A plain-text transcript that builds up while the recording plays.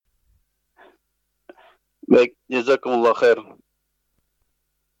Baik, jazakumullah khair.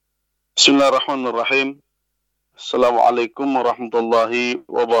 Bismillahirrahmanirrahim. Assalamualaikum warahmatullahi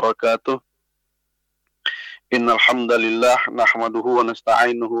wabarakatuh. Innal hamdalillah nahmaduhu wa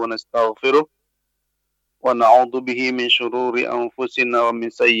nasta'inuhu wa nastaghfiruh wa na'udzu bihi min syururi anfusina wa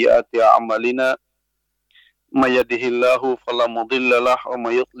min sayyiati a'malina. May yahdihillahu fala mudhillalah wa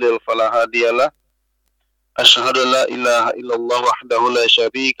may yudlil fala hadiyalah. Asyhadu an la ilaha illallah wahdahu la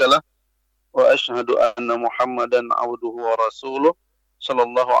syarikalah wa asyhadu anna Muhammadan abduhu wa rasuluh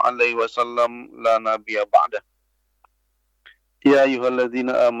sallallahu alaihi wasallam la nabiyya ba'dah. Ya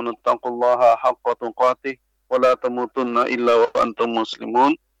ayyuhalladzina amanu taqullaha haqqa tuqatih wa la tamutunna illa wa antum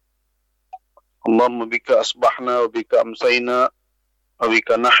muslimun. Allahumma bika asbahna wa bika amsayna wa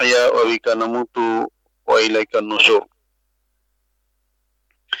bika nahya wa bika namutu wa ilaika nusyur.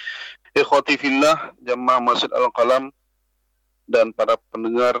 Ikhwati fillah, jamaah Masjid Al-Qalam dan para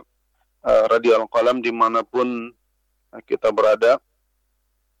pendengar Radio Al-Qalam dimanapun kita berada,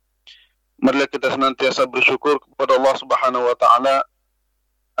 marilah kita senantiasa bersyukur kepada Allah Subhanahu wa Ta'ala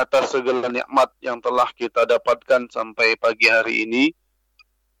atas segala nikmat yang telah kita dapatkan sampai pagi hari ini.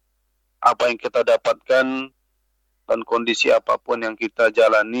 Apa yang kita dapatkan dan kondisi apapun yang kita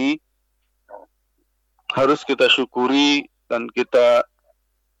jalani harus kita syukuri dan kita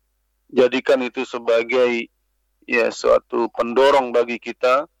jadikan itu sebagai suatu pendorong bagi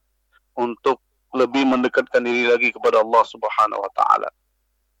kita untuk lebih mendekatkan diri lagi kepada Allah Subhanahu wa Ta'ala.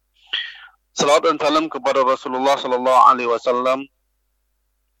 Salawat dan salam kepada Rasulullah sallallahu alaihi wasallam,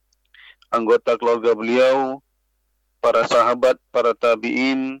 anggota keluarga beliau, para sahabat, para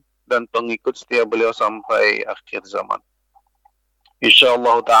tabi'in dan pengikut setia beliau sampai akhir zaman.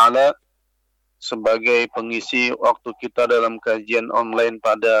 Insyaallah taala sebagai pengisi waktu kita dalam kajian online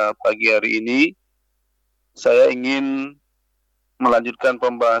pada pagi hari ini, saya ingin melanjutkan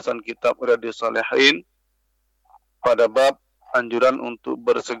pembahasan kitab Riyadus Sholihin pada bab anjuran untuk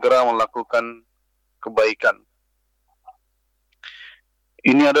bersegera melakukan kebaikan.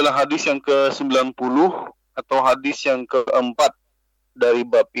 Ini adalah hadis yang ke-90 atau hadis yang keempat dari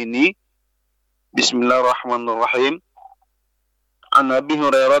bab ini. Bismillahirrahmanirrahim. An Abi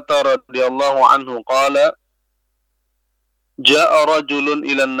Hurairah radhiyallahu anhu qala Ja'a rajulun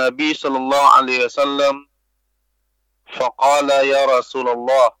ila an-nabi sallallahu alaihi wasallam faqala ya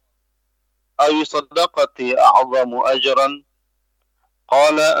Rasulullah ayu sadaqati a'zamu ajran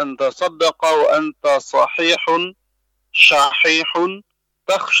qala anta saddaqa wa anta sahihun shahihun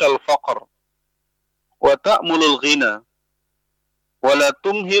takhsha al-faqr wa ta'mulu al-ghina wa la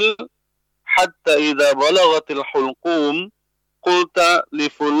tumhil hatta idza balagatil hulqum qulta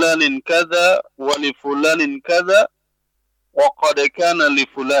li fulanin kadza wa li fulanin kadza wa qad kana li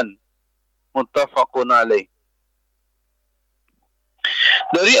fulan, muttafaqun alaih.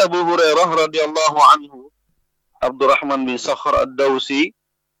 Dari Abu Hurairah radhiyallahu anhu, Abdurrahman bin Sakhr ad-Dawsi,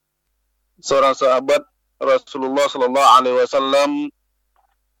 seorang sahabat Rasulullah sallallahu alaihi wasallam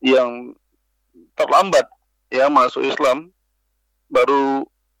yang terlambat masuk Islam, baru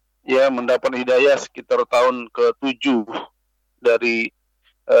mendapat hidayah sekitar tahun ke-7 dari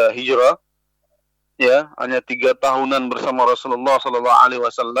hijrah, hanya 3 tahunan bersama Rasulullah sallallahu alaihi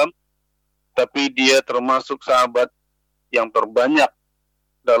wasallam, tapi dia termasuk sahabat yang terbanyak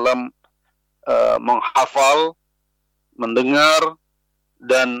dalam menghafal, mendengar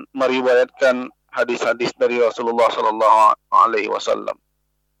dan meriwayatkan hadis-hadis dari Rasulullah sallallahu alaihi wasallam.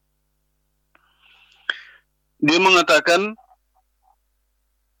 Dia mengatakan,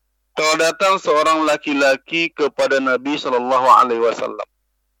 telah datang seorang laki-laki kepada Nabi sallallahu alaihi wasallam.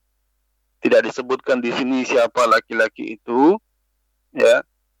 Tidak disebutkan di sini siapa laki-laki itu,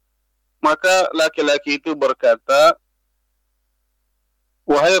 Maka laki-laki itu berkata,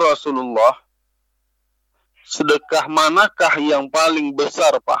 "Wahai Rasulullah, sedekah manakah yang paling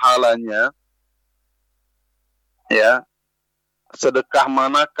besar pahalanya?" Sedekah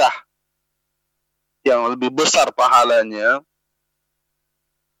manakah yang lebih besar pahalanya?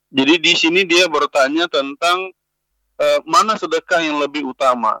 Jadi di sini dia bertanya tentang mana sedekah yang lebih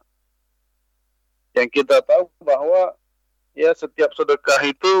utama. Yang kita tahu bahwa setiap sedekah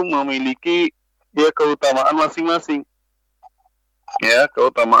itu memiliki keutamaan masing-masing.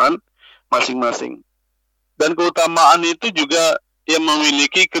 Keutamaan masing-masing. Dan keutamaan itu juga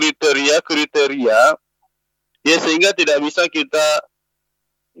memiliki kriteria sehingga tidak bisa kita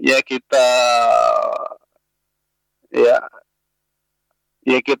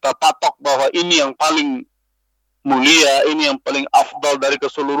kita patok bahwa ini yang paling mulia, ini yang paling afdal dari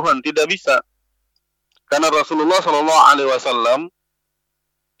keseluruhan. Tidak bisa. Karena Rasulullah sallallahu alaihi wasallam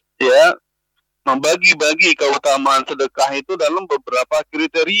membagi-bagi keutamaan sedekah itu dalam beberapa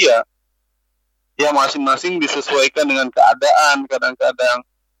kriteria. Ya masing-masing disesuaikan dengan keadaan kadang-kadang,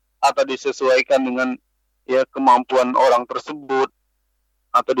 atau disesuaikan dengan ya kemampuan orang tersebut,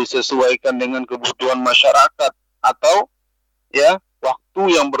 atau disesuaikan dengan kebutuhan masyarakat, atau ya waktu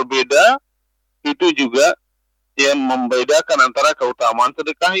yang berbeda. Itu juga yang membedakan antara keutamaan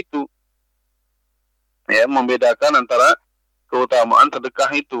sedekah itu. Ya, membedakan antara keutamaan sedekah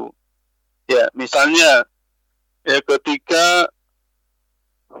itu. Ya, misalnya ya ketika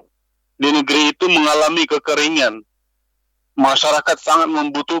di negeri itu mengalami kekeringan, masyarakat sangat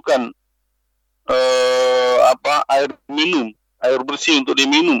membutuhkan air minum, air bersih untuk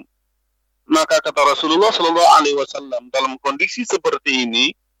diminum. Maka kata Rasulullah Shallallahu Alaihi Wasallam, dalam kondisi seperti ini,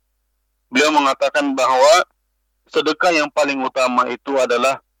 beliau mengatakan bahwa sedekah yang paling utama itu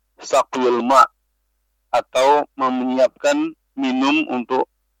adalah saqyul ma, atau menyiapkan minum untuk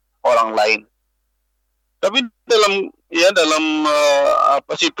orang lain. Tapi dalam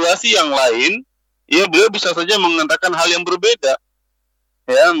situasi yang lain, ya beliau bisa saja mengatakan hal yang berbeda.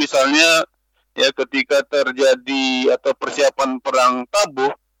 Ya, misalnya ya ketika terjadi atau persiapan perang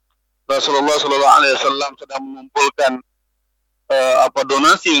Tabuk, Rasulullah Shallallahu Alaihi Wasallam sedang mengumpulkan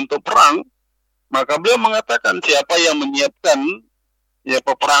donasi untuk perang, maka beliau mengatakan siapa yang menyiapkan ya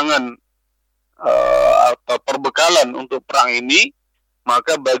peperangan atau perbekalan untuk perang ini,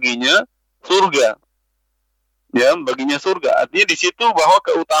 maka baginya surga. Ya, baginya surga. Artinya di situ bahwa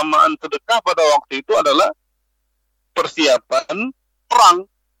keutamaan sedekah pada waktu itu adalah persiapan perang.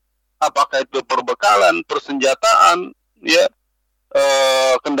 Apakah itu perbekalan, persenjataan, ya,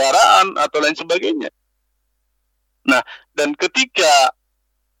 kendaraan atau lain sebagainya. Nah, dan ketika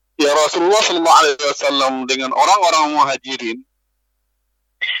ya Rasulullah SAW dengan orang-orang muhajirin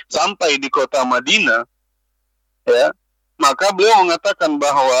sampai di kota Madinah, ya, maka beliau mengatakan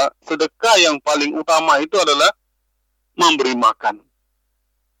bahwa sedekah yang paling utama itu adalah memberi makan.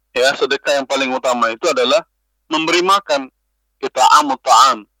 Ya, sedekah yang paling utama itu adalah memberi makan. Kita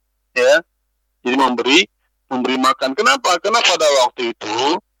ta'am, ya. Jadi memberi makan. Kenapa? Karena pada waktu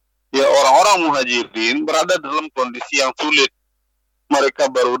itu ya orang-orang muhajirin berada dalam kondisi yang sulit. Mereka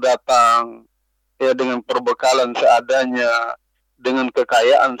baru datang ya dengan perbekalan seadanya, dengan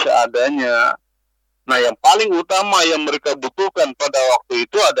kekayaan seadanya. Nah, yang paling utama yang mereka butuhkan pada waktu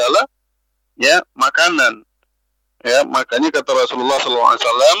itu adalah ya makanan. Ya, makanya kata Rasulullah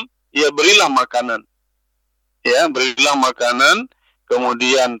SAW, ya berilah makanan. Ya, berilah makanan,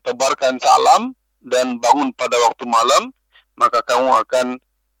 kemudian tebarkan salam dan bangun pada waktu malam, maka kamu akan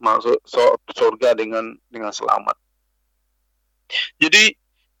masuk surga dengan selamat. Jadi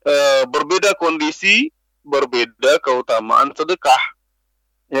berbeda kondisi, berbeda keutamaan sedekah.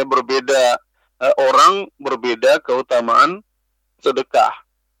 Ya, berbeda orang, berbeda keutamaan sedekah.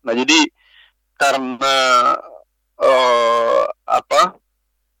 Nah, jadi karena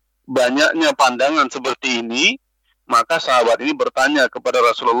banyaknya pandangan seperti ini, maka sahabat ini bertanya kepada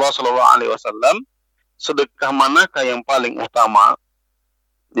Rasulullah SAW, sedekah manakah yang paling utama?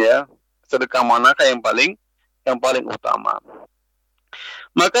 Ya, sedekah manakah yang paling utama?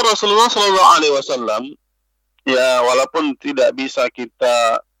 Maka Rasulullah SAW, ya walaupun tidak bisa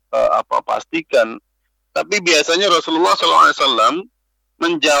kita pastikan, tapi biasanya Rasulullah SAW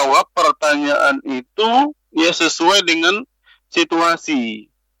menjawab pertanyaan itu ya sesuai dengan situasi.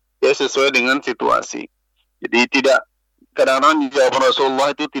 Ya, sesuai dengan situasi. Jadi tidak, kadang-kadang jawaban Rasulullah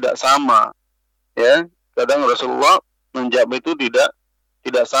itu tidak sama. Ya, kadang Rasulullah menjawab itu tidak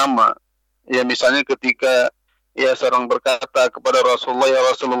sama. Ya, misalnya ketika ya seorang berkata kepada Rasulullah, ya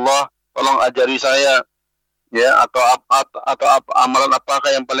Rasulullah, tolong ajari saya, ya, atau amalan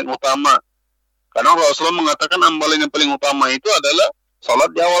apakah yang paling utama? Karena Rasulullah mengatakan amalan yang paling utama itu adalah salat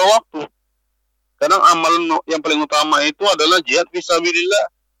di awal waktu. Kadang amalan yang paling utama itu adalah jihad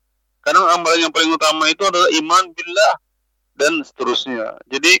fisabilillah. Kadang amalan yang paling utama itu adalah iman billah, dan seterusnya.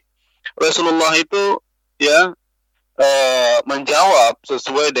 Jadi Rasulullah itu ya menjawab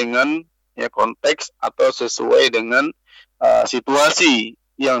sesuai dengan ya konteks atau sesuai dengan situasi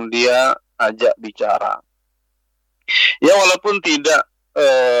yang dia ajak bicara. Ya, walaupun tidak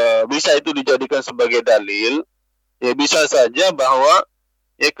bisa itu dijadikan sebagai dalil, ya bisa saja bahwa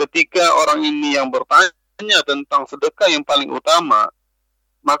ya ketika orang ini yang bertanya tentang sedekah yang paling utama,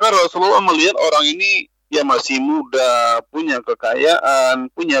 maka Rasulullah melihat orang ini ya masih muda, punya kekayaan,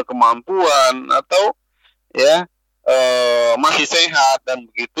 punya kemampuan, atau ya masih sehat dan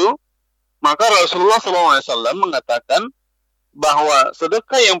begitu. Maka Rasulullah SAW mengatakan bahwa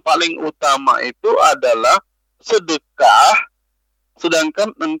sedekah yang paling utama itu adalah sedekah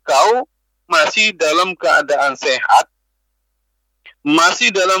sedangkan engkau masih dalam keadaan sehat, masih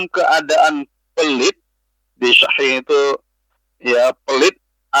dalam keadaan pelit. Di Sahih itu ya pelit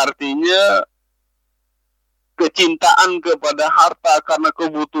artinya kecintaan kepada harta karena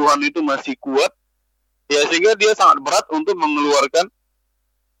kebutuhan itu masih kuat, ya sehingga dia sangat berat untuk mengeluarkan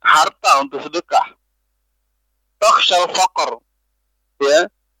harta untuk sedekah. Takhshal faqr, ya,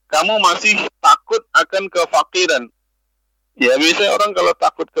 kamu masih takut akan kefakiran. Ya, biasanya orang kalau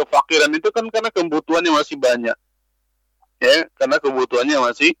takut kefakiran itu kan karena kebutuhannya masih banyak. Ya, karena kebutuhannya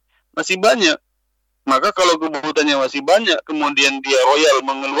masih banyak. Maka kalau kebutuhannya masih banyak, kemudian dia royal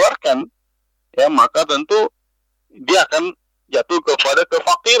mengeluarkan, ya, maka tentu dia akan jatuh kepada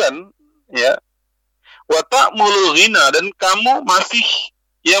kefakiran, ya. Wa ta'mulul ghina, dan kamu masih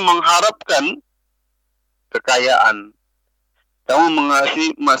mengharapkan kekayaan. Kamu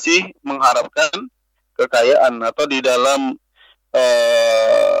masih mengharapkan kekayaan, atau di dalam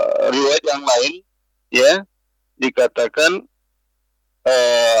riwayat yang lain, ya, dikatakan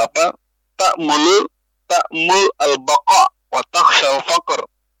ta'mul al-baqa wa takhshal faqr.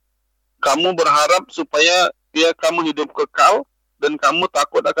 Kamu berharap supaya kamu hidup kekal dan kamu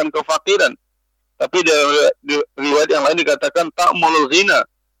takut akan kefakiran. Tapi di riwayat yang lain dikatakan ta'mulul ghina.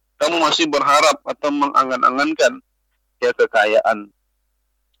 Kamu masih berharap atau mengangan-angankan kekayaan.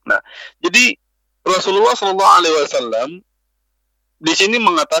 Nah, jadi Rasulullah SAW di sini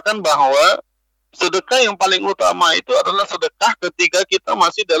mengatakan bahwa sedekah yang paling utama itu adalah sedekah ketika kita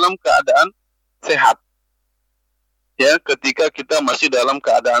masih dalam keadaan sehat. Ya, ketika kita masih dalam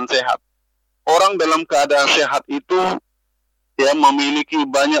keadaan sehat. Orang dalam keadaan sehat itu memiliki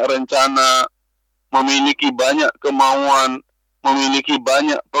banyak rencana, memiliki banyak kemauan, memiliki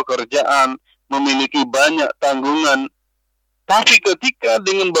banyak pekerjaan, memiliki banyak tanggungan. Tapi ketika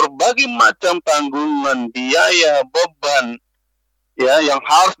dengan berbagai macam tanggungan, biaya, beban, yang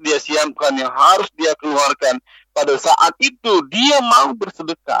harus dia siapkan, yang harus dia keluarkan, pada saat itu dia mau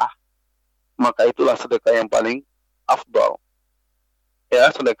bersedekah, maka itulah sedekah yang paling afdal. Ya,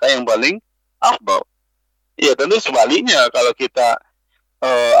 sedekah yang paling afdal. Ya, tentu sebaliknya kalau kita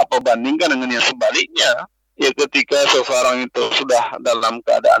bandingkan dengan yang sebaliknya, ya ketika seseorang itu sudah dalam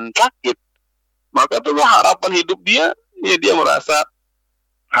keadaan sakit, maka itu harapan hidup dia, dia merasa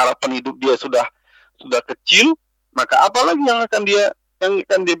harapan hidup dia sudah kecil, maka apalagi yang akan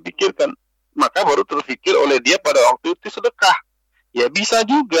dia pikirkan? Maka baru terpikir oleh dia pada waktu itu sedekah. Ya bisa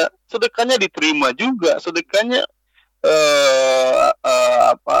juga, sedekahnya diterima juga, sedekahnya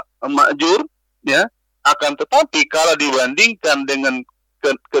makjur, ya. Akan tetapi kalau dibandingkan dengan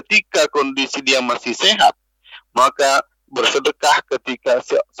ketika kondisi dia masih sehat, maka bersedekah ketika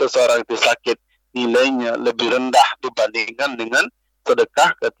seseorang itu sakit nilainya lebih rendah dibandingkan dengan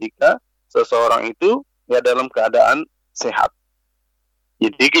sedekah ketika seseorang itu dalam keadaan sehat.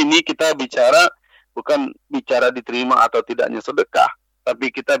 Jadi ini kita bicara bukan bicara diterima atau tidaknya sedekah, tapi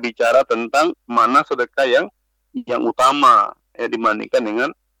kita bicara tentang mana sedekah yang utama dibandingkan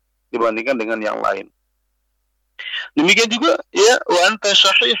dengan yang lain. Demikian juga wa anta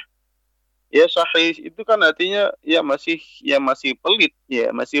syahih. Ya, syahih itu kan artinya masih pelit,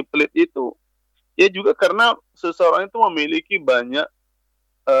 masih pelit itu. Ya juga karena seseorang itu memiliki banyak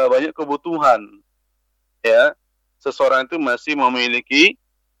kebutuhan. Ya, seseorang itu masih memiliki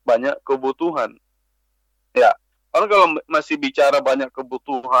banyak kebutuhan. Ya, orang kalau masih bicara banyak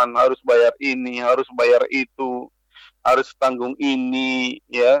kebutuhan, harus bayar ini, harus bayar itu, harus tanggung ini,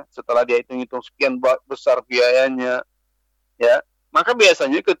 ya, setelah dia hitung-hitung sekian besar biayanya, ya, maka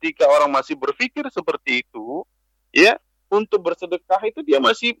biasanya ketika orang masih berpikir seperti itu, ya, untuk bersedekah itu dia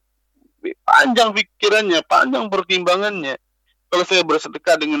masih panjang pikirannya, panjang pertimbangannya. Kalau saya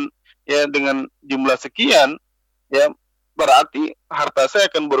bersedekah dengan jumlah sekian, ya berarti harta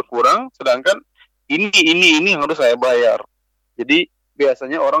saya akan berkurang, sedangkan ini harus saya bayar. Jadi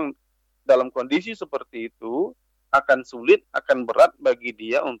biasanya orang dalam kondisi seperti itu akan sulit, akan berat bagi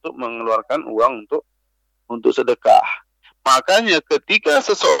dia untuk mengeluarkan uang untuk sedekah. Makanya ketika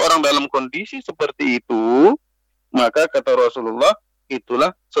seseorang dalam kondisi seperti itu, maka kata Rasulullah,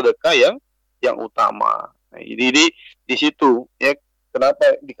 itulah sedekah yang utama. Nah, jadi di situ ya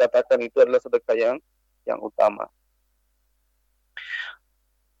kenapa dikatakan itu adalah sedekah yang utama.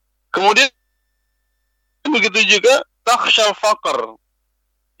 Kemudian begitu juga takhshal faqr.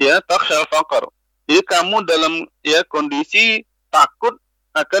 Ya, takhshal faqr. Jadi kamu dalam kondisi takut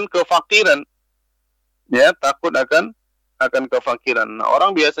akan kefakiran. Ya, takut akan kefakiran. Nah,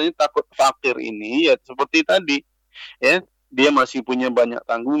 orang biasanya takut fakir ini ya seperti tadi. Ya, dia masih punya banyak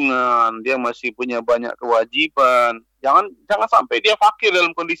tanggungan, dia masih punya banyak kewajiban. Jangan sampai dia fakir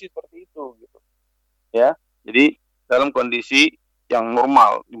dalam kondisi seperti itu gitu. Ya. Jadi dalam kondisi yang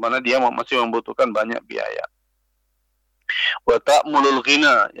normal di mana dia masih membutuhkan banyak biaya. Wa ta'mulul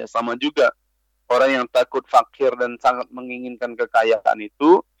ghina, ya sama juga. Orang yang takut fakir dan sangat menginginkan kekayaan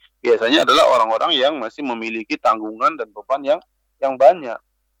itu biasanya adalah orang-orang yang masih memiliki tanggungan dan beban yang banyak.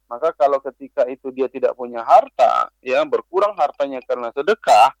 Maka kalau ketika itu dia tidak punya harta, ya berkurang hartanya karena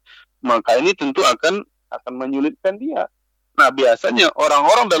sedekah, maka ini tentu akan menyulitkan dia. Nah, biasanya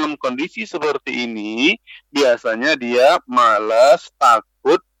orang-orang dalam kondisi seperti ini, biasanya dia malas,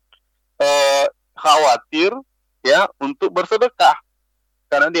 takut, khawatir, ya, untuk bersedekah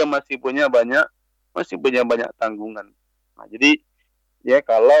karena dia masih punya banyak tanggungan. Nah, jadi ya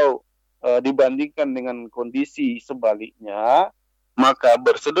kalau dibandingkan dengan kondisi sebaliknya, maka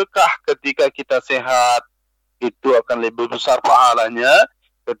bersedekah ketika kita sehat itu akan lebih besar pahalanya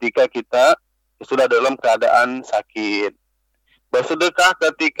ketika kita sudah dalam keadaan sakit. Bersedekah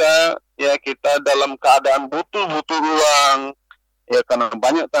ketika ya kita dalam keadaan butuh uang, ya karena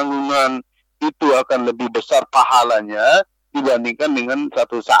banyak tanggungan, itu akan lebih besar pahalanya dibandingkan dengan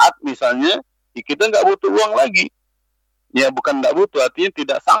satu saat misalnya kita nggak butuh uang lagi. Ya bukan nggak butuh, artinya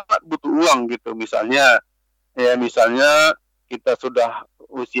tidak sangat butuh uang gitu. Misalnya kita sudah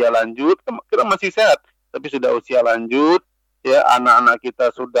usia lanjut, kita masih sehat, tapi sudah usia lanjut, ya anak-anak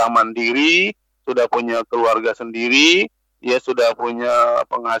kita sudah mandiri, sudah punya keluarga sendiri, ya sudah punya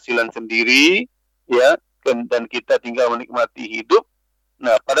penghasilan sendiri, ya dan kita tinggal menikmati hidup.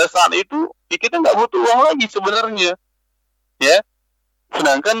 Nah pada saat itu ya kita nggak butuh uang lagi sebenarnya, ya.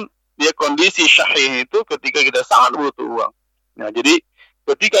 Sedangkan dia kondisi syahih itu ketika kita sangat butuh uang. Nah jadi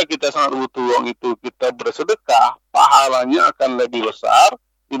ketika kita sangat butuh uang itu kita bersedekah, pahalanya akan lebih besar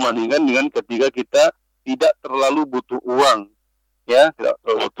dibandingkan dengan ketika kita tidak terlalu butuh uang, ya tidak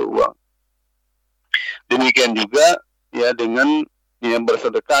terlalu butuh uang. Demikian juga ya dengan yang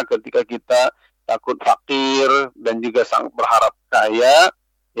bersedekah ketika kita takut fakir dan juga sangat berharap kaya,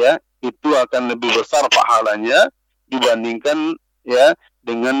 ya itu akan lebih besar pahalanya dibandingkan ya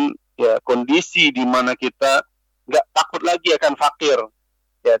dengan ya kondisi di mana kita nggak takut lagi akan fakir.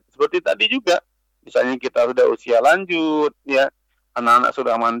 Ya seperti tadi juga, misalnya kita sudah usia lanjut, ya anak-anak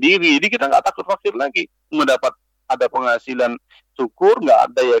sudah mandiri, jadi kita nggak takut fakir lagi, mendapat ada penghasilan syukur,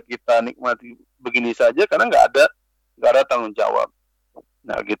 nggak ada ya kita nikmati begini saja karena nggak ada tanggung jawab.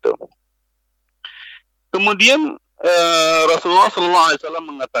 Nah gitu. Kemudian Rasulullah SAW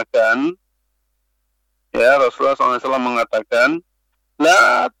mengatakan,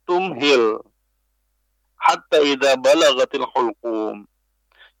 la tumhil hatta idza balagatil hulqum.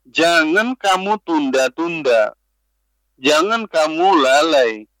 Jangan kamu tunda-tunda, jangan kamu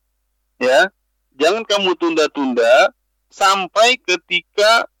lalai, ya, jangan kamu tunda-tunda sampai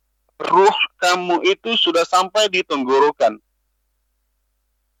ketika ruh kamu itu sudah sampai di tenggorokan.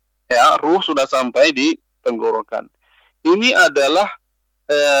 Ya, ruh sudah sampai di tenggorokan. Ini adalah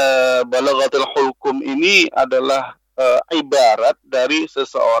balaghatul hulqum ini adalah ibarat dari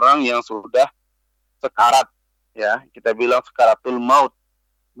seseorang yang sudah sekarat, ya. Kita bilang sekaratul maut.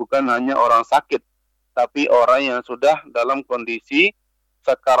 Bukan hanya orang sakit, tapi orang yang sudah dalam kondisi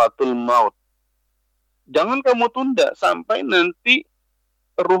sakaratul maut. Jangan kamu tunda sampai nanti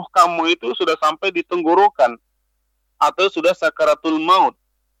ruh kamu itu sudah sampai di tenggorokan atau sudah sakaratul maut.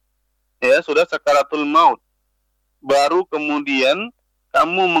 Ya, sudah sakaratul maut. Baru kemudian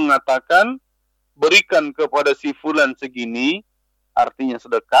kamu mengatakan berikan kepada si fulan segini, artinya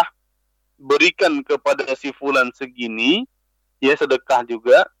sedekah. Berikan kepada si fulan segini, ya sedekah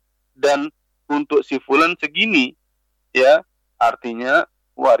juga, dan untuk si fulan segini, ya artinya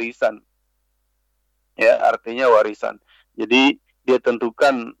warisan. Ya, artinya warisan. Jadi dia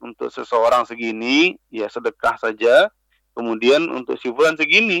tentukan untuk seseorang segini, ya sedekah saja. Kemudian untuk si fulan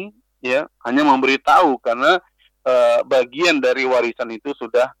segini, ya hanya memberitahu karena bagian dari warisan itu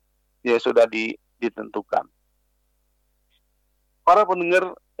sudah ditentukan. Para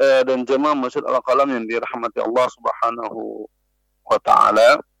pendengar dan jemaah Masjid Al-Qalam yang dirahmati Allah Subhanahu wa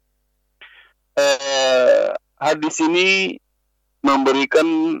ta'ala, hadis ini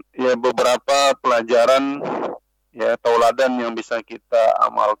memberikan ya beberapa pelajaran, ya tauladan yang bisa kita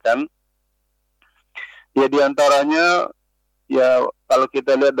amalkan. Ya diantaranya, ya kalau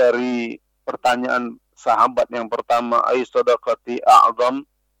kita lihat dari pertanyaan sahabat yang pertama, ay sadaqati a'zam,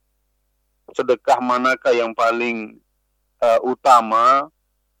 sedekah manakah yang paling utama,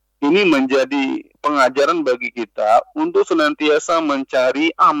 ini menjadi pengajaran bagi kita untuk senantiasa mencari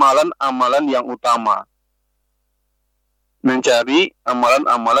amalan-amalan yang utama. Mencari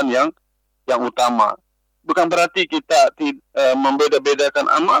amalan-amalan yang utama. Bukan berarti kita membeda-bedakan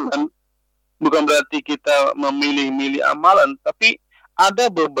amalan, bukan berarti kita memilih-milih amalan, tapi ada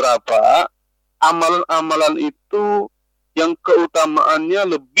beberapa amalan-amalan itu yang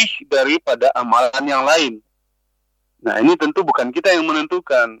keutamaannya lebih daripada amalan yang lain. Nah, ini tentu bukan kita yang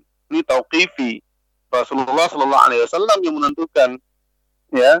menentukan. Ini tauqifi. Rasulullah SAW yang menentukan.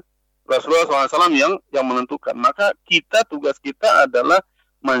 Ya, Rasulullah SAW yang menentukan. Maka tugas kita adalah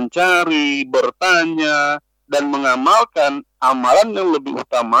mencari, bertanya, dan mengamalkan amalan yang lebih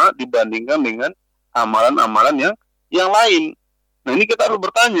utama dibandingkan dengan amalan-amalan yang lain. Nah, ini kita harus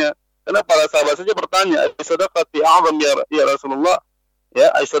bertanya. Karena para sahabat saja bertanya, "Aisadaqati a'zam ya Rasulullah?"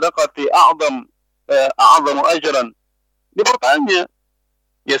 Ya, "Aisadaqati a'zam a'zamu ajran?" Dia bertanya.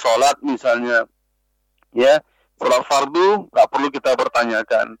 Ya, sholat misalnya. Ya, sholat fardu nggak perlu kita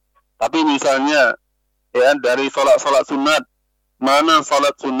pertanyakan. Tapi misalnya ya dari sholat sunat, mana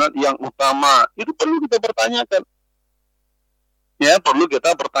sholat sunat yang utama, itu perlu kita pertanyakan. Ya, perlu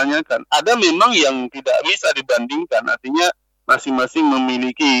kita pertanyakan. Ada memang yang tidak bisa dibandingkan, artinya masing-masing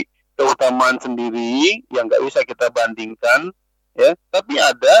memiliki keutamaan sendiri yang nggak bisa kita bandingkan. Ya, tapi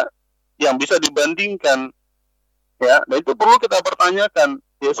ada yang bisa dibandingkan. Ya, nah itu perlu kita pertanyakan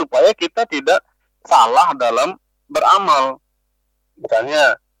ya supaya kita tidak salah dalam beramal.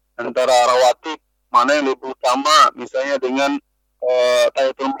 Misalnya antara rawatib mana yang lebih utama, misalnya dengan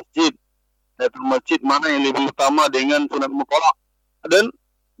tahiyatul masjid mana yang lebih utama dengan sunat mutlak, dan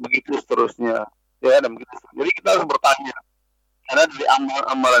begitu seterusnya. Ya, dan begitu. Jadi kita harus bertanya. Karena dari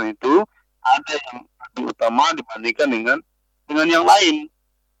amalan itu ada yang lebih utama dibandingkan dengan yang lain.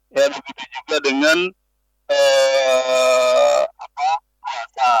 Ya, begitu juga dengan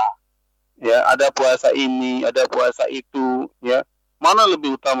puasa. Ya, ada puasa ini, ada puasa itu, ya. Mana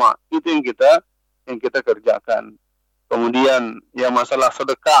lebih utama? Itu yang kita kerjakan. Kemudian ya masalah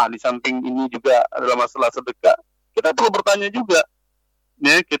sedekah, di samping ini juga adalah masalah sedekah. Kita perlu bertanya juga.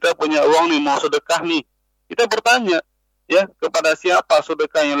 Ya, kita punya uang nih, mau sedekah nih. Kita bertanya, ya, kepada siapa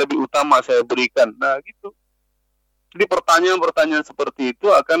sedekah yang lebih utama saya berikan. Nah, gitu. Jadi pertanyaan-pertanyaan seperti itu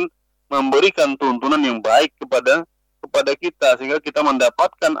akan memberikan tuntunan yang baik kepada kita sehingga kita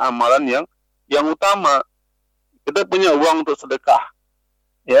mendapatkan amalan yang utama. Kita punya uang untuk sedekah,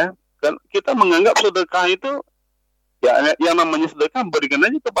 ya kan kita menganggap sedekah itu ya yang namanya sedekah berikan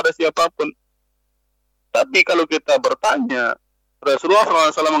aja kepada siapapun. Tapi kalau kita bertanya, Rasulullah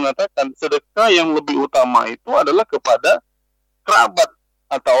SAW mengatakan sedekah yang lebih utama itu adalah kepada kerabat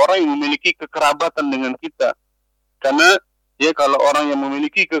atau orang yang memiliki kekerabatan dengan kita. Karena ya kalau orang yang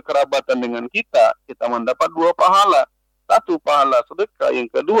memiliki kekerabatan dengan kita mendapat 2 pahala. 1 pahala sedekah, yang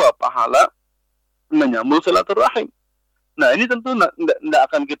kedua pahala menyambung silaturahim. Nah, ini tentu tidak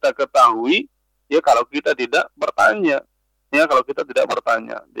akan kita ketahui ya kalau kita tidak bertanya. Ya, kalau kita tidak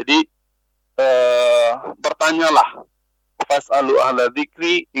bertanya. Jadi bertanyalah. Fas'alu ahla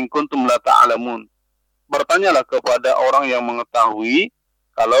dzikri in kuntum la ta'lamun. Bertanyalah kepada orang yang mengetahui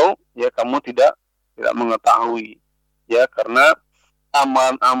kalau ya kamu tidak mengetahui. Ya, karena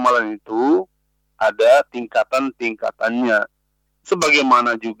amalan-amalan itu ada tingkatan-tingkatannya.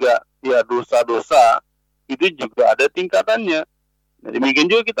 Sebagaimana juga ya dosa-dosa itu juga ada tingkatannya. Nah, demikian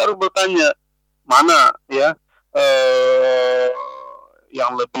juga kita harus bertanya, mana ya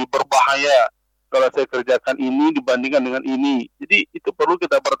yang lebih berbahaya kalau saya kerjakan ini dibandingkan dengan ini. Jadi itu perlu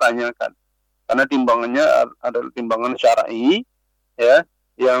kita pertanyakan. Karena timbangannya adalah timbangan syar'i ya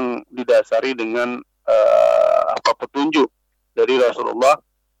yang didasari dengan petunjuk dari Rasulullah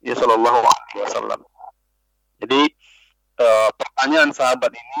sallallahu alaihi wasallam. Jadi pertanyaan sahabat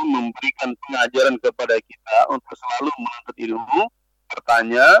ini memberikan pengajaran kepada kita untuk selalu menuntut ilmu,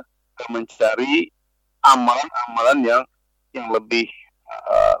 bertanya dan mencari amalan-amalan yang lebih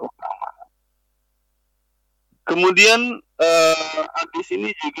utama. Kemudian hadis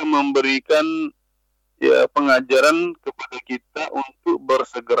ini juga memberikan ya pengajaran kepada kita untuk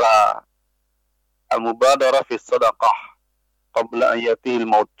bersegera. Al-mubadarah fi sadaqah qabla ayatihil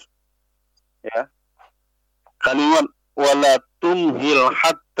maut. Ya. Kalimat wala tumhil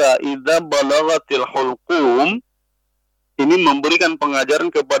hatta idza balagatil hulqum ini memberikan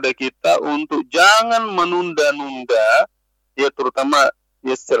pengajaran kepada kita untuk jangan menunda-nunda, ya terutama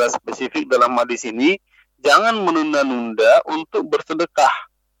ya secara spesifik dalam hadis ini, jangan menunda-nunda untuk bersedekah.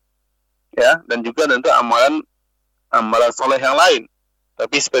 Ya, dan juga tentu amalan soleh yang lain.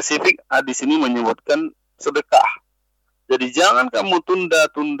 Tapi spesifik hadis ini menyebutkan sedekah. Jadi jangan kamu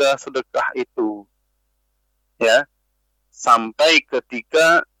tunda-tunda sedekah itu. Ya, sampai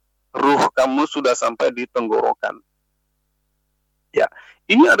ketika ruh kamu sudah sampai di tenggorokan. Ya,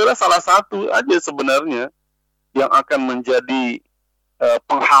 ini adalah salah satu aja sebenarnya yang akan menjadi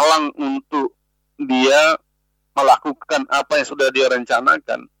penghalang untuk dia melakukan apa yang sudah dia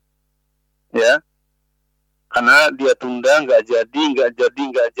rencanakan. Ya, karena dia tunda, nggak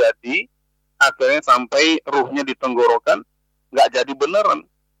jadi, akhirnya sampai ruhnya di tenggorokan, nggak jadi beneran.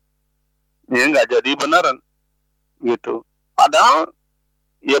 Ya, nggak jadi beneran. Gitu. Padahal,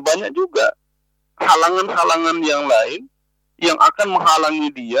 ya banyak juga halangan-halangan yang lain yang akan menghalangi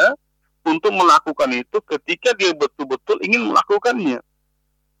dia untuk melakukan itu ketika dia betul-betul ingin melakukannya.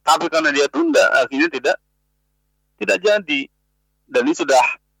 Tapi karena dia tunda, akhirnya tidak jadi. Dan ini sudah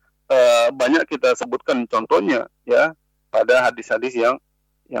banyak kita sebutkan contohnya ya pada hadis-hadis yang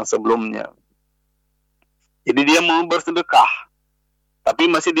sebelumnya. Jadi dia mau bersedekah, tapi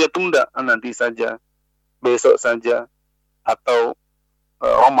masih dia tunda, nanti saja, besok saja, atau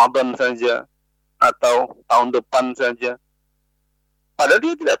Ramadan saja, atau tahun depan saja. Padahal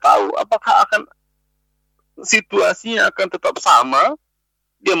dia tidak tahu apakah situasinya akan tetap sama,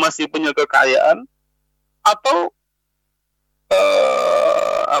 dia masih punya kekayaan, atau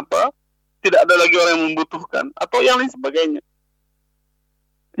tidak ada lagi orang yang membutuhkan, atau yang lain sebagainya.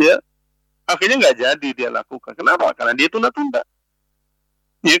 Ya, akhirnya nggak jadi dia lakukan. Kenapa? Karena dia tunda-tunda.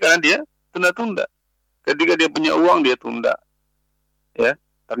 Ya, karena dia tunda-tunda. Ketika dia punya uang, dia tunda. Ya,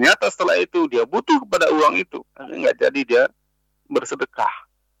 ternyata setelah itu dia butuh kepada uang itu, akhirnya nggak jadi dia bersedekah.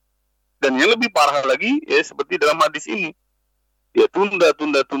 Dan yang lebih parah lagi, ya seperti dalam hadis ini, dia tunda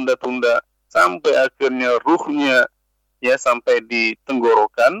sampai akhirnya ruhnya ya sampai di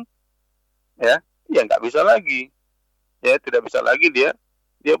tenggorokan, ya nggak bisa lagi, ya tidak bisa lagi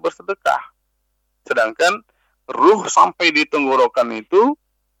dia bersedekah. Sedangkan ruh sampai di tenggorokan itu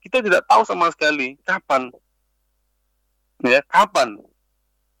kita tidak tahu sama sekali kapan. Ya, kapan?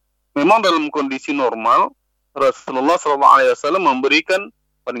 Memang dalam kondisi normal Rasulullah SAW memberikan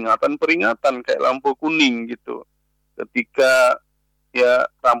peringatan kayak lampu kuning gitu. Ketika ya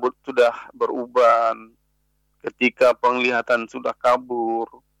rambut sudah beruban, ketika penglihatan sudah kabur,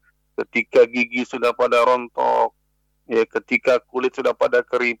 ketika gigi sudah pada rontok, ya ketika kulit sudah pada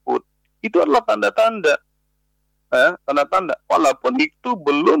keriput, itu adalah tanda-tanda. Tanda-tanda. Walaupun itu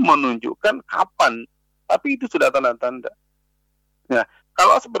belum menunjukkan kapan, tapi itu sudah tanda-tanda. Nah,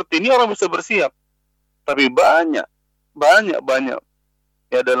 kalau seperti ini orang bisa bersiap. Tapi banyak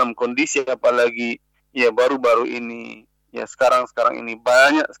ya dalam kondisi apalagi ya baru-baru ini, ya sekarang ini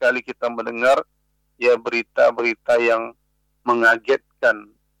banyak sekali kita mendengar ya berita-berita yang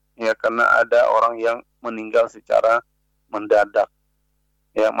mengagetkan ya karena ada orang yang meninggal secara mendadak.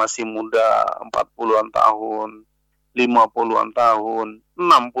 Ya masih muda, 40-an tahun, 50-an tahun,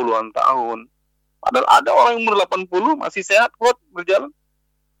 60-an tahun. Padahal ada orang yang umur 80 masih sehat kuat berjalan.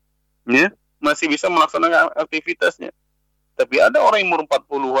 Ya, masih bisa melaksanakan aktivitasnya. Tapi ada orang yang umur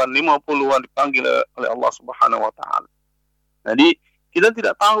 40-an, 50-an dipanggil oleh Allah Subhanahu wa taala. Jadi, kita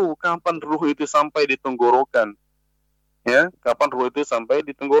tidak tahu kapan ruh itu sampai di tenggorokan. Ya, kapan ruh itu sampai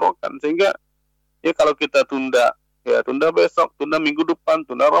di tenggorokan. Sehingga ya kalau kita tunda, ya tunda besok, tunda minggu depan,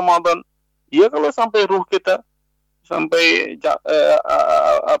 tunda Ramadan. Ya kalau sampai ruh kita sampai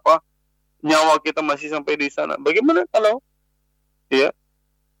nyawa kita masih sampai di sana. Bagaimana kalau ya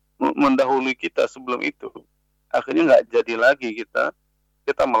mendahului kita sebelum itu? Akhirnya nggak jadi lagi kita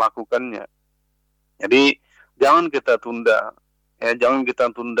melakukannya. Jadi jangan kita tunda, ya jangan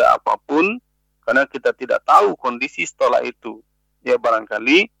kita tunda apapun karena kita tidak tahu kondisi setelah itu. Ya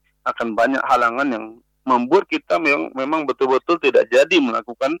barangkali akan banyak halangan yang membuat kita memang betul-betul tidak jadi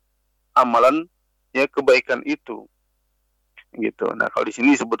melakukan amalan ya kebaikan itu. Gitu. Nah kalau di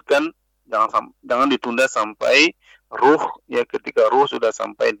sini disebutkan jangan ditunda sampai ruh ya ketika ruh sudah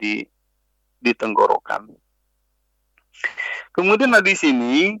sampai di tenggorokan. Kemudian hadis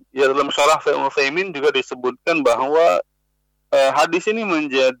ini ya dalam syarah Utsaimin juga disebutkan bahwa hadis ini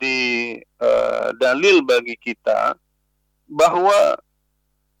menjadi dalil bagi kita bahwa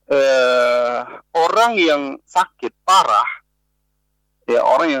orang yang sakit parah ya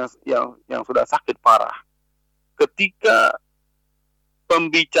orang yang sudah sakit parah ketika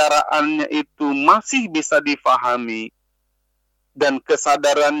pembicaraannya itu masih bisa difahami dan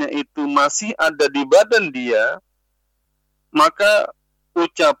kesadarannya itu masih ada di badan dia, maka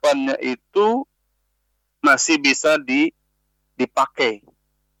ucapannya itu masih bisa dipakai.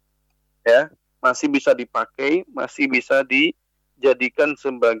 Ya, masih bisa dipakai, masih bisa dijadikan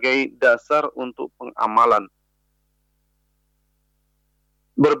sebagai dasar untuk pengamalan.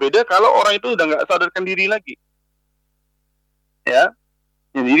 Berbeda kalau orang itu udah nggak sadarkan diri lagi. Ya,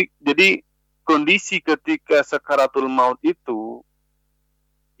 jadi kondisi ketika sakaratul maut itu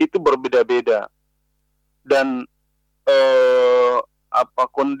berbeda-beda dan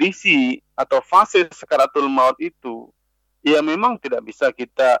kondisi atau fase sakaratul maut itu ya memang tidak bisa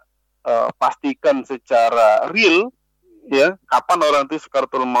kita pastikan secara real ya kapan orang itu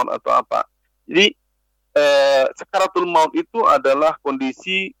sakaratul maut atau apa. Jadi sakaratul maut itu adalah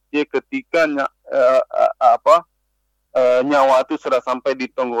kondisi ya ketika nyawa itu sudah sampai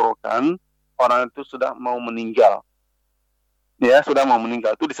di tenggorokan, orang itu sudah mau meninggal. Ya, sudah mau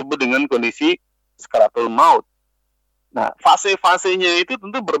meninggal. Itu disebut dengan kondisi sakaratul maut. Nah, fase-fasenya itu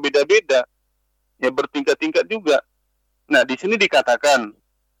tentu berbeda-beda, ya bertingkat-tingkat juga. Nah, di sini dikatakan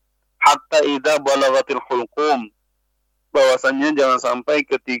hatta idza balagatil hulqum, bahwasanya jangan sampai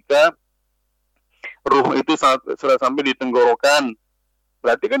ketika ruh itu sudah sampai di tenggorokan,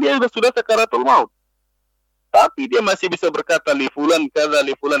 berarti kan dia sudah sakaratul maut. Tapi dia masih bisa berkata li fulan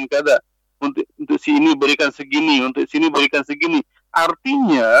kada, untuk si ini berikan segini, untuk sini berikan segini.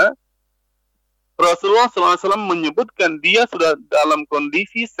 Artinya Rasulullah SAW menyebutkan dia sudah dalam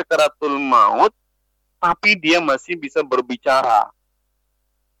kondisi sakaratul maut, tapi dia masih bisa berbicara.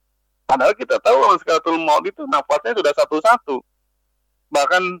 Padahal kita tahu orang sakaratul maut itu nafasnya sudah satu-satu.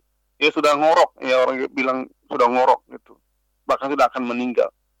 Bahkan dia sudah ngorok, ya orang bilang sudah ngorok gitu. Bahkan sudah akan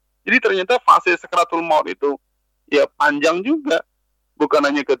meninggal. Jadi ternyata fase sakaratul maut itu ya panjang juga. Bukan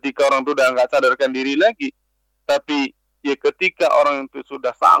hanya ketika orang itu udah nggak sadarkan diri lagi, tapi ya ketika orang itu sudah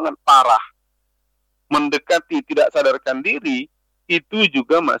sangat parah, mendekati tidak sadarkan diri, itu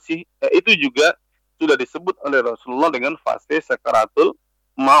juga sudah disebut oleh Rasulullah dengan fase sakaratul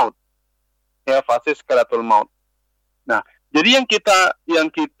maut. Ya, fase sakaratul maut. Nah, jadi yang kita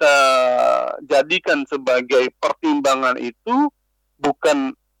jadikan sebagai pertimbangan itu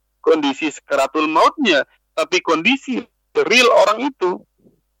bukan kondisi sakaratul mautnya, tapi kondisi real orang itu.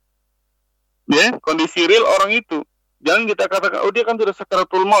 Ya, kondisi real orang itu. Jangan kita katakan, oh dia kan sudah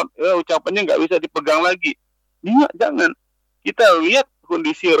sakaratul maut, ya, ucapannya nggak bisa dipegang lagi. Jangan. Kita lihat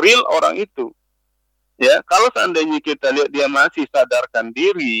kondisi real orang itu. Ya, kalau seandainya kita lihat dia masih sadarkan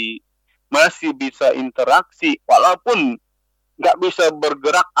diri, masih bisa interaksi, walaupun nggak bisa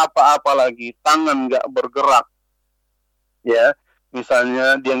bergerak apa-apa lagi, tangan nggak bergerak, ya,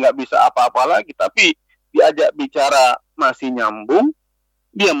 misalnya dia nggak bisa apa-apa lagi, tapi diajak bicara masih nyambung,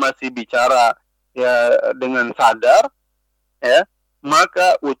 dia masih bicara ya dengan sadar, ya,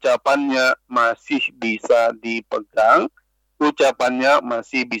 maka ucapannya masih bisa dipegang, ucapannya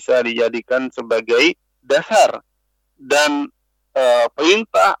masih bisa dijadikan sebagai dasar, dan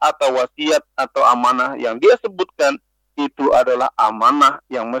perintah atau wasiat atau amanah yang dia sebutkan itu adalah amanah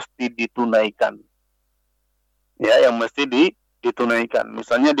yang mesti ditunaikan. Ya, yang mesti ditunaikan.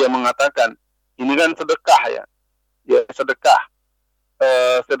 Misalnya dia mengatakan, ini kan sedekah ya. Ya, sedekah.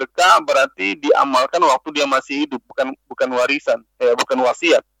 Sedekah berarti diamalkan waktu dia masih hidup, bukan warisan, bukan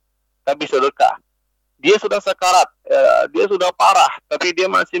wasiat, tapi sedekah. Dia sudah sakarat, dia sudah parah, tapi dia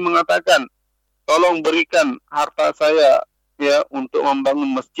masih mengatakan, tolong berikan harta saya ya untuk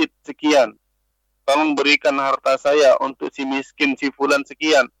membangun masjid sekian. Tolong berikan harta saya untuk si miskin, si fulan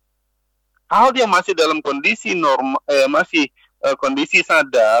sekian. Kalau dia masih dalam kondisi normal, kondisi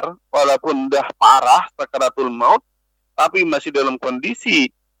sadar, walaupun udah parah sakaratul maut, tapi masih dalam kondisi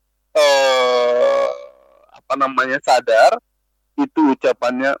sadar, itu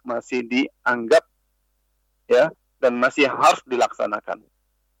ucapannya masih dianggap ya, dan masih harus dilaksanakan.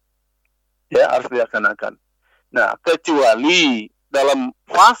 Ya, harus dilaksanakan. Nah, kecuali dalam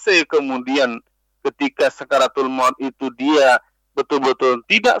fase kemudian ketika sakaratul maut itu dia betul-betul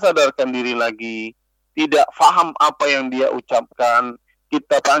tidak sadarkan diri lagi, tidak paham apa yang dia ucapkan,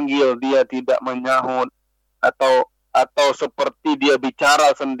 kita panggil dia tidak menyahut, atau seperti dia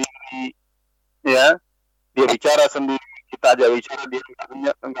bicara sendiri, ya, dia bicara sendiri, kita ajak bicara dia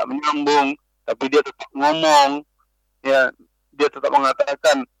enggak menyambung, tapi dia tetap ngomong, ya, dia tetap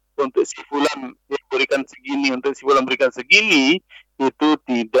mengatakan untuk si fulan berikan segini, untuk si fulan berikan segini, itu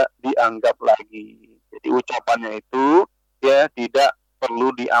tidak dianggap lagi. Jadi ucapannya itu ya tidak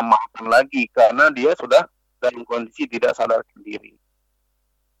perlu diamalkan lagi karena dia sudah dalam kondisi tidak sadarkan diri.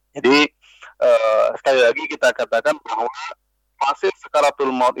 Jadi sekali lagi kita katakan bahwa fase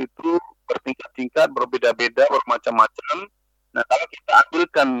sakaratul maut itu bertingkat-tingkat, berbeda-beda, bermacam-macam. Nah, kalau kita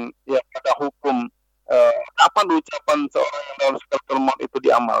ambilkan ya pada hukum kapan ucapan seorang yang dalam sakaratul maut itu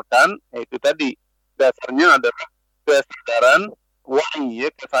diamalkan, itu tadi dasarnya adalah kesadaran wahyi,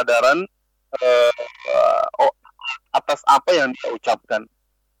 kesadaran atas apa yang dia ucapkan.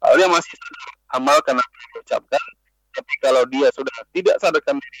 Kalau dia masih amalkan apa yang dia ucapkan, tapi kalau dia sudah tidak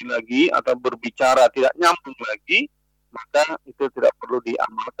sadarkan diri lagi atau berbicara tidak nyambung lagi, maka itu tidak perlu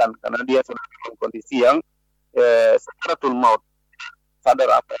diamalkan karena dia sudah dalam kondisi yang sakaratul maut,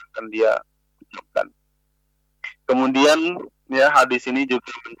 sadar apa yang akan dia ucapkan. Kemudian ya hadis ini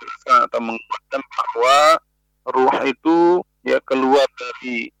juga menjelaskan atau menguatkan bahwa ruh itu ya keluar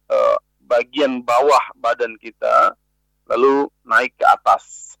dari bagian bawah badan kita lalu naik ke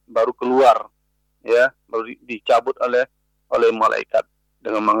atas baru keluar, ya, baru dicabut oleh malaikat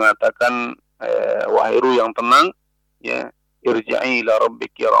dengan mengatakan wahai ruh yang tenang, ya, irji'i ila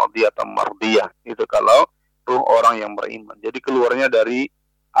rabbiki radiyatan mardiyah. Itu kalau ruh orang yang beriman. Jadi keluarnya dari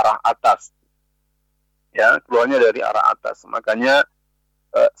arah atas. ya, keluarnya dari arah atas. Makanya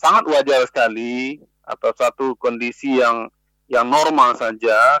sangat wajar sekali atau satu kondisi yang normal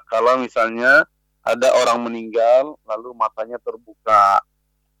saja kalau misalnya ada orang meninggal lalu matanya terbuka,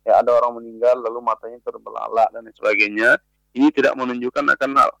 ya, ada orang meninggal lalu matanya terbelalak dan sebagainya. Ini tidak menunjukkan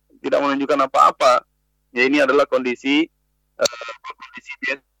apa-apa. Ya, ini adalah kondisi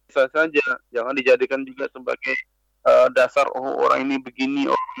biasa saja. Jangan dijadikan juga sebagai dasar orang ini begini,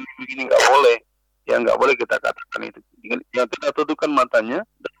 nggak boleh. Ya, nggak boleh kita katakan itu. Yang kita tutupkan matanya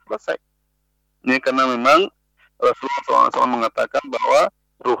dan selesai. Ini karena memang Rasulullah SAW mengatakan bahwa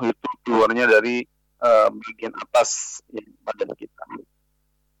ruh itu keluarnya dari bagian atas badan kita.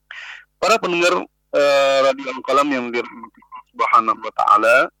 Para pendengar radio kalam yang dirahmati Subhanahu wa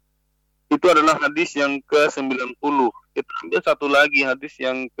taala, itu adalah hadis yang ke-90. Kita ambil satu lagi hadis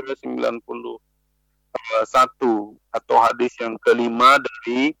yang ke-91 atau hadis yang kelima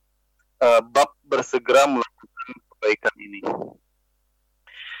dari bab bersegera melakukan kebaikan ini.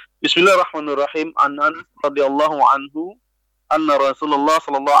 Bismillahirrahmanirrahim. An Anas radhiyallahu anhu anna Rasulullah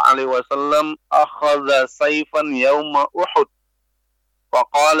sallallahu alaihi wasallam akhadha sayfan yauma Uhud.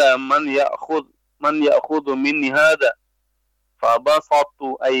 Faqala man ya'khudhu minni hadha?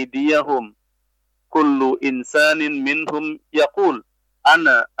 Fabasatu aydiyahum kullu insanin minhum yaqul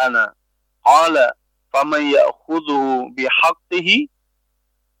ana. Qala faman ya'khudhu bihaqqihi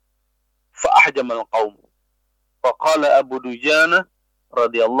fa ahjamal qaum. Faqala Abu Dujana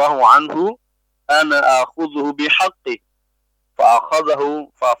radhiyallahu anhu ana akhudhuhu bihaqqi fa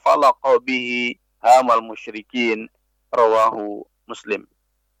akhadhahu fa falaqa bihi hamal musyrikin. Rawahu Muslim.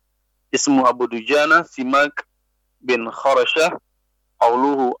 Ismu Abu Dujana Simak bin Kharashah.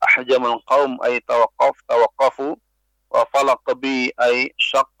 Qawluhu ahjamal qaum ay tawaqqafu wa falaqa bihi ay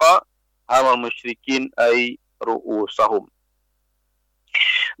syaqqa hamal musyrikin ay ru'usahum.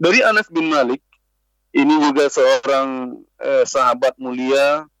 Dari Anas bin Malik, ini juga seorang sahabat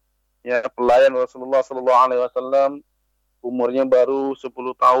mulia, ya, pelayan Rasulullah sallallahu alaihi wasallam. Umurnya baru 10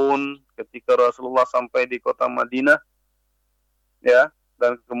 tahun ketika Rasulullah sampai di kota Madinah, ya,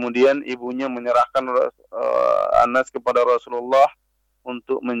 dan kemudian ibunya menyerahkan Anas kepada Rasulullah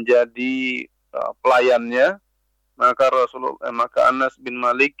untuk menjadi pelayannya. Maka Anas bin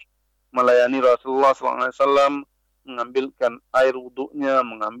Malik melayani Rasulullah sallallahu alaihi wasallam, mengambilkan air wudunya,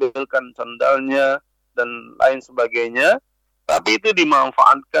 mengambilkan sandalnya dan lain sebagainya. Tapi itu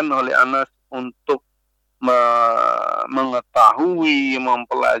dimanfaatkan oleh Anas untuk mengetahui,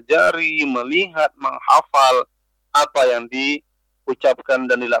 mempelajari, melihat, menghafal apa yang diucapkan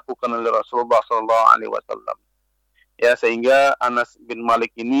dan dilakukan oleh Rasulullah SAW. Ya, sehingga Anas bin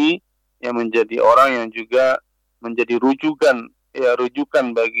Malik ini yang menjadi orang yang juga menjadi rujukan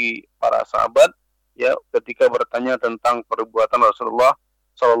bagi para sahabat, ya, ketika bertanya tentang perbuatan Rasulullah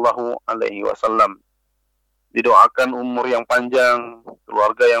Sallallahu Alaihi Wasallam. Didoakan umur yang panjang,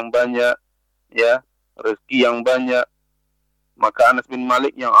 keluarga yang banyak, ya, rezeki yang banyak. Maka Anas bin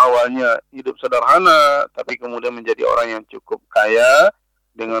Malik yang awalnya hidup sederhana, tapi kemudian menjadi orang yang cukup kaya,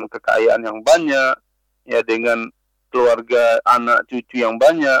 dengan kekayaan yang banyak, ya, dengan keluarga, anak cucu yang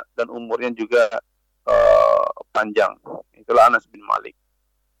banyak, dan umurnya juga panjang. Itulah Anas bin Malik.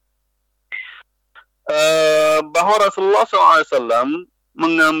 Bahwa Rasulullah SAW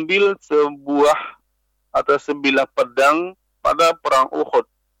mengambil sebilah pedang pada perang Uhud,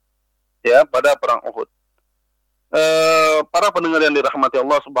 ya, pada perang Uhud. Para pendengar yang dirahmati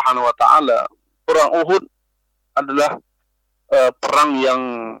Allah Subhanahu wa taala, perang Uhud adalah perang yang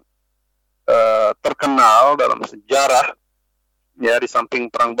terkenal dalam sejarah, ya, di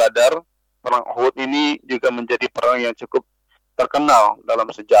samping perang Badar. Perang Uhud ini juga menjadi perang yang cukup terkenal dalam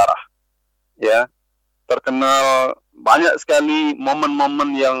sejarah, ya. Terkenal banyak sekali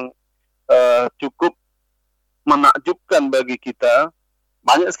momen-momen yang cukup menakjubkan bagi kita,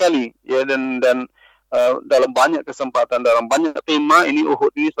 banyak sekali, ya, dan dalam banyak kesempatan, dalam banyak tema, ini Uhud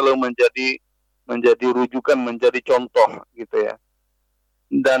ini selalu menjadi rujukan, menjadi contoh, gitu ya.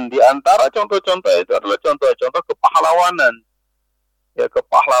 Dan di antara contoh-contoh itu adalah contoh-contoh kepahlawanan, ya,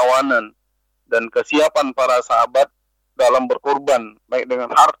 kepahlawanan dan kesiapan para sahabat dalam berkorban, baik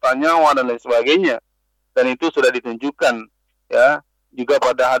dengan harta, nyawa, dan lain sebagainya. Dan itu sudah ditunjukkan, ya, juga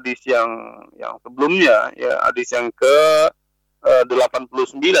pada hadis yang sebelumnya, ya, hadis yang ke 89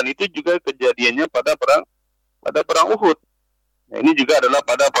 itu juga kejadiannya pada perang Uhud. Nah, ini juga adalah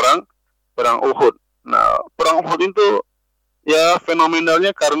pada perang Uhud. Nah, perang Uhud itu, ya,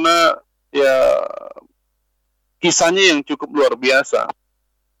 fenomenalnya karena, ya, kisahnya yang cukup luar biasa.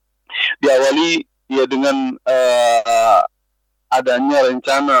 Diawali, ya, dengan adanya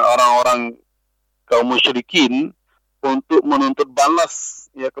rencana orang-orang kaum musyrikin untuk menuntut balas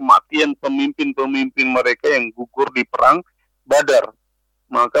ya kematian pemimpin-pemimpin mereka yang gugur di perang Badar.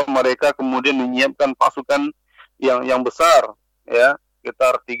 Maka mereka kemudian menyiapkan pasukan yang besar, ya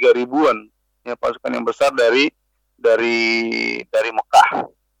sekitar 3.000-an, ya pasukan yang besar dari Mekah,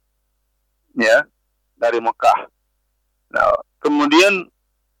 ya dari Mekah. Nah, kemudian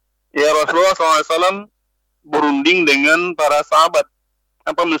ya Rasulullah SAW berunding dengan para sahabat.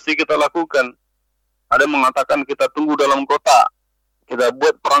 Apa mesti kita lakukan? Ada yang mengatakan kita tunggu dalam kota, kita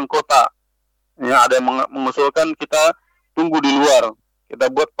buat perang kota. Ya, ada yang mengusulkan kita tunggu di luar,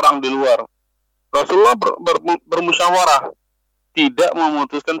 kita buat perang di luar. Rasulullah bermusyawarah, tidak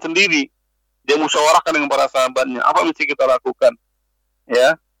memutuskan sendiri. Dia musyawarahkan dengan para sahabatnya, apa mesti kita lakukan?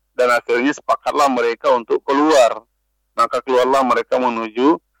 Ya, dan akhirnya sepakatlah mereka untuk keluar. Maka keluarlah mereka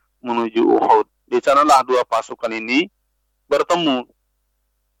menuju Uhud. Di sanalah dua pasukan ini bertemu.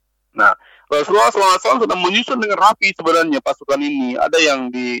 Nah, Rasulullah SAW sudah menyusun dengan rapi sebenarnya pasukan ini. Ada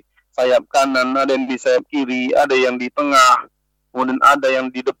yang di sayap kanan, ada yang di sayap kiri, ada yang di tengah, kemudian ada yang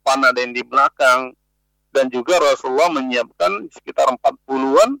di depan, ada yang di belakang. Dan juga Rasulullah menyiapkan sekitar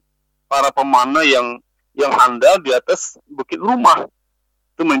 40-an para pemanah yang handal di atas bukit rumah.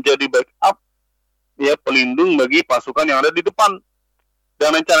 Itu menjadi backup, ya pelindung bagi pasukan yang ada di depan.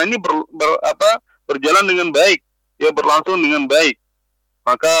 Dan rencana ini berjalan dengan baik, ya berlangsung dengan baik.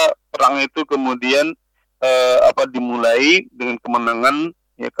 Maka perang itu kemudian dimulai dengan kemenangan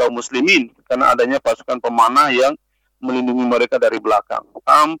ya kaum muslimin karena adanya pasukan pemanah yang melindungi mereka dari belakang.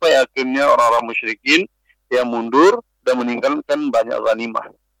 Sampai akhirnya orang-orang musyrikin yang mundur dan meninggalkan banyak ghanimah.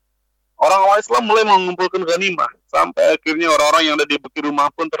 Orang-orang Islam mulai mengumpulkan ghanimah sampai akhirnya orang-orang yang ada di bukit rumah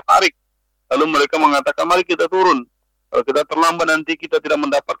pun tertarik. Lalu mereka mengatakan, mari kita turun. Kalau kita terlambat nanti kita tidak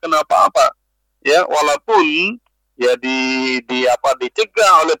mendapatkan apa-apa. Ya, walaupun ya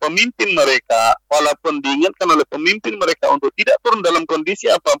dicegah oleh pemimpin mereka, walaupun diingatkan oleh pemimpin mereka untuk tidak turun dalam kondisi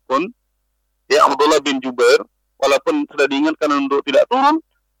apapun, ya Abdullah bin Jubair, walaupun sudah diingatkan untuk tidak turun,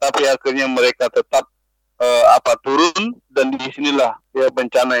 tapi akhirnya mereka tetap turun, dan disinilah ya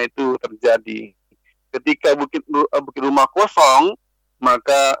bencana itu terjadi. Ketika bukit rumah kosong,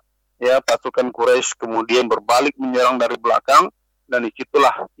 maka ya pasukan Quraisy kemudian berbalik menyerang dari belakang. Dan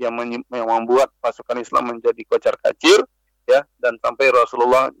disitulah yang membuat pasukan Islam menjadi kocar-kacir, ya, dan sampai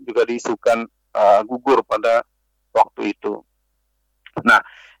Rasulullah juga diisukan gugur pada waktu itu. Nah,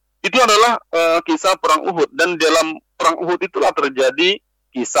 itu adalah kisah perang Uhud, dan dalam perang Uhud itulah terjadi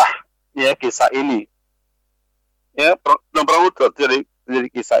kisah ini. Ya, dalam perang Uhud terjadi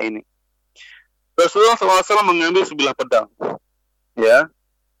kisah ini. Rasulullah SAW mengambil sebilah pedang, ya,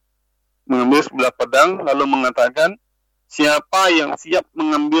 lalu mengatakan, siapa yang siap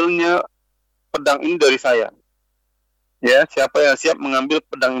mengambilnya pedang ini dari saya? Ya, siapa yang siap mengambil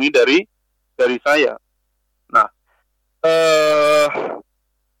pedang ini dari saya? Nah,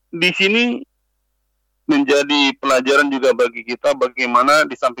 di sini menjadi pelajaran juga bagi kita bagaimana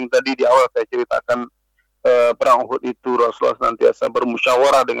di samping tadi di awal saya ceritakan perang Uhud itu Rasulullah senantiasa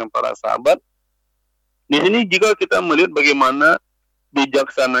bermusyawarah dengan para sahabat. Di sini juga kita melihat bagaimana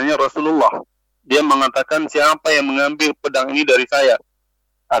bijaksananya Rasulullah. Dia mengatakan siapa yang mengambil pedang ini dari saya.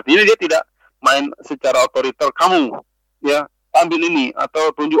 Artinya dia tidak main secara otoriter, kamu ya ambil ini atau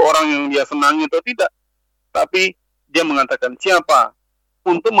tunjuk orang yang dia senangi atau tidak. Tapi dia mengatakan siapa,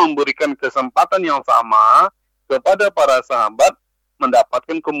 untuk memberikan kesempatan yang sama kepada para sahabat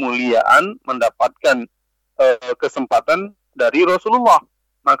mendapatkan kemuliaan, mendapatkan kesempatan dari Rasulullah.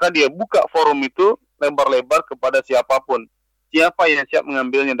 Maka dia buka forum itu lebar-lebar kepada siapapun. Siapa yang siap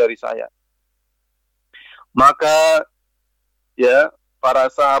mengambilnya dari saya? Maka ya para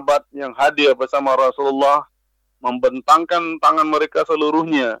sahabat yang hadir bersama Rasulullah membentangkan tangan mereka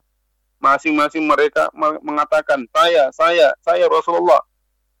seluruhnya. Masing-masing mereka mengatakan saya Rasulullah.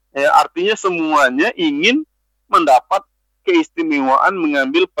 Ya, artinya semuanya ingin mendapat keistimewaan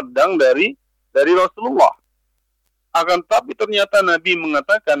mengambil pedang dari Rasulullah. Akan tetapi ternyata Nabi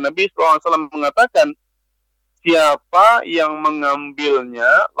SAW mengatakan siapa yang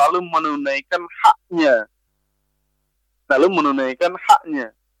mengambilnya lalu menunaikan haknya.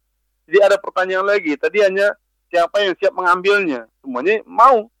 Jadi ada pertanyaan lagi. Tadi hanya siapa yang siap mengambilnya. Semuanya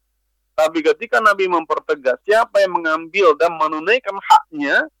mau. Tapi ketika Nabi mempertegas siapa yang mengambil dan menunaikan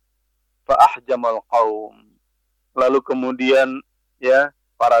haknya, fa'ahjamal qaum. Lalu kemudian ya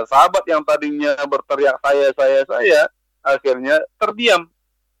para sahabat yang tadinya berteriak saya, akhirnya terdiam.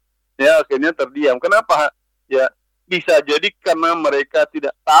 Kenapa? Ya, bisa jadi karena mereka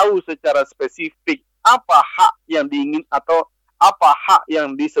tidak tahu secara spesifik apa hak yang diingin atau apa hak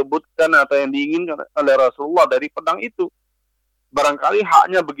yang disebutkan atau yang diinginkan oleh Rasulullah dari pedang itu. Barangkali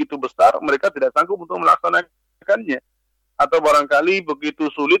haknya begitu besar, mereka tidak sanggup untuk melaksanakannya. atau barangkali begitu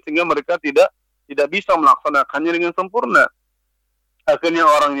sulit sehingga mereka tidak bisa melaksanakannya dengan sempurna. Akhirnya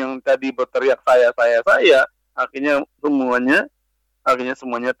orang yang tadi berteriak saya, akhirnya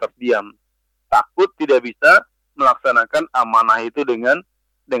semuanya terdiam. Takut tidak bisa melaksanakan amanah itu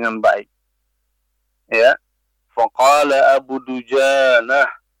dengan baik. Ya. Faqala Abu Dujanah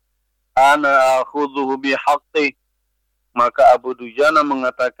ana akhudhuhu bihaqqi. Maka Abu Dujana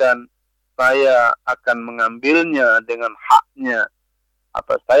mengatakan, saya akan mengambilnya dengan haknya,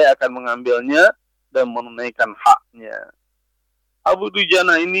 atau saya akan mengambilnya dan menunaikan haknya. Abu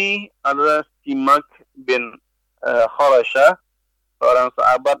Dujana ini adalah Simak bin Kharashah, seorang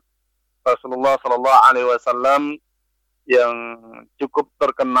sahabat Rasulullah Sallallahu Alaihi Wasallam yang cukup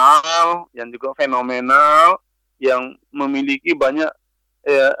terkenal, yang juga fenomenal, yang memiliki banyak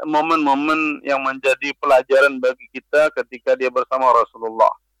momen-momen yang menjadi pelajaran bagi kita ketika dia bersama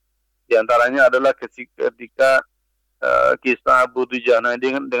Rasulullah. Di antaranya adalah ketika kisah Abu Dujana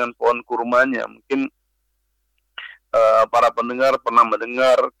dengan pohon kurmanya. Mungkin para pendengar pernah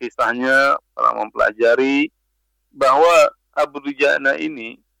mendengar kisahnya, pernah mempelajari bahwa Abu Dujana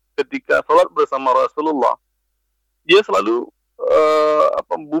ini ketika sholat bersama Rasulullah, dia selalu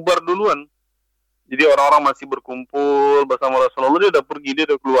bubar duluan. Jadi orang-orang masih berkumpul bersama Rasulullah, dia udah pergi, dia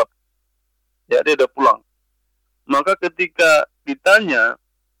udah keluar. Ya, dia udah pulang. Maka ketika ditanya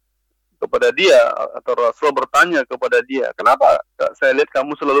kepada dia, atau Rasul bertanya kepada dia, kenapa saya lihat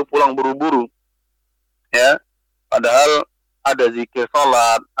kamu selalu pulang buru-buru? Ya, padahal ada zikir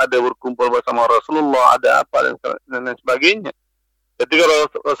salat, ada berkumpul bersama Rasulullah, ada apa dan lain sebagainya. Ketika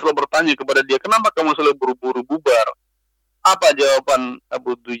Rasul bertanya kepada dia, kenapa kamu selalu buru-buru bubar? Apa jawaban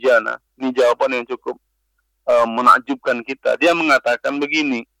Abu Dujana? Ini jawaban yang cukup menakjubkan kita. Dia mengatakan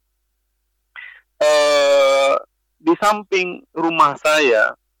begini, di samping rumah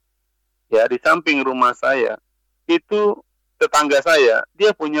saya, itu tetangga saya,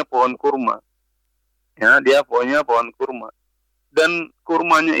 dia punya pohon kurma. Ya, dia punya pohon kurma. Dan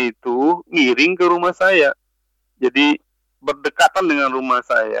kurmanya itu miring ke rumah saya. Jadi berdekatan dengan rumah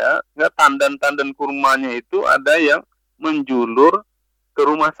saya, tandan-tandan kurmanya itu ada yang menjulur ke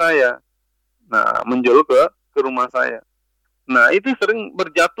rumah saya. Nah, menjulur ke rumah saya. Nah, itu sering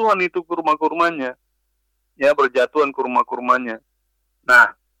berjatuhan itu kurma-kurmanya. Ya, berjatuhan kurma-kurmanya.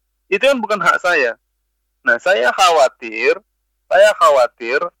 Nah, itu kan bukan hak saya. Nah, saya khawatir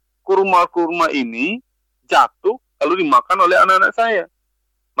kurma-kurma ini jatuh lalu dimakan oleh anak-anak saya.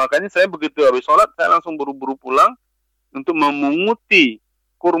 Makanya saya begitu habis sholat, saya langsung buru-buru pulang untuk memunguti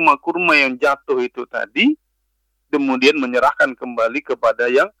kurma-kurma yang jatuh itu tadi, kemudian menyerahkan kembali kepada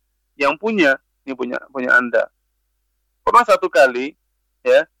yang punya Anda. Pernah satu kali,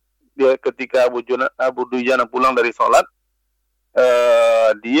 ya, dia ketika Abu Dujana pulang dari sholat,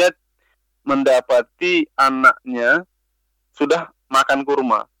 dia mendapati anaknya sudah makan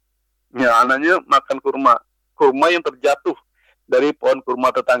kurma. Ya, anaknya makan kurma yang terjatuh dari pohon kurma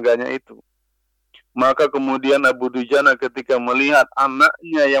tetangganya itu. Maka kemudian Abu Dujana ketika melihat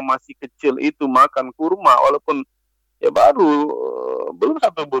anaknya yang masih kecil itu makan kurma, walaupun ya baru belum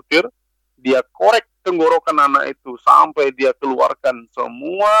satu butir, dia korek tenggorokan anak itu sampai dia keluarkan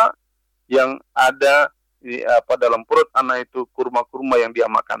semua yang ada dalam perut anak itu, kurma-kurma yang dia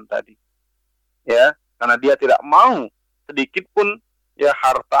makan tadi. Ya, karena dia tidak mau sedikit pun ya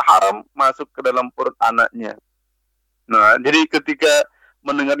harta haram masuk ke dalam perut anaknya. Nah, jadi ketika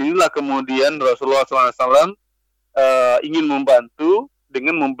mendengar inilah kemudian Rasulullah SAW ingin membantu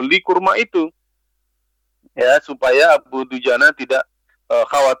dengan membeli kurma itu, ya, supaya Abu Dujana tidak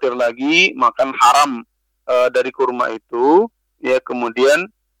khawatir lagi makan haram dari kurma itu. Ya, kemudian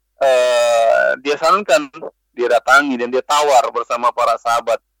dia sarankan, dia datangi dan dia tawar bersama para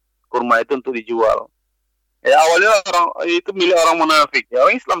sahabat kurma itu untuk dijual. Ya, awalnya itu milik orang munafik, ya,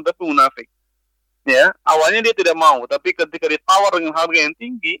 orang Islam tapi munafik. Ya, awalnya dia tidak mau, tapi ketika ditawar dengan harga yang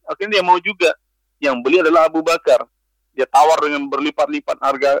tinggi, akhirnya dia mau juga. Yang beli adalah Abu Bakar. Dia tawar dengan berlipat-lipat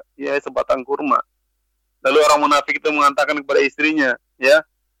harga ya sebatang kurma. Lalu orang munafik itu mengatakan kepada istrinya, ya,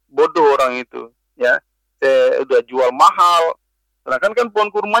 bodoh orang itu, ya, saya udah jual mahal, sedangkan kan pohon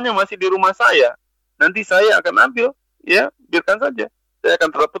kurmanya masih di rumah saya. Nanti saya akan ambil, ya, biarkan saja. Saya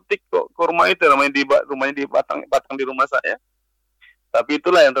akan terpetik kok kurma itu, rumahnya di batang di rumah saya. Tapi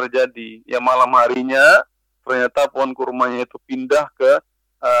itulah yang terjadi. Ya, malam harinya ternyata pohon kurmanya itu pindah ke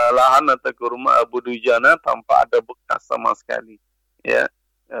lahan atau ke rumah Abu Dujana tanpa ada bekas sama sekali. Ya,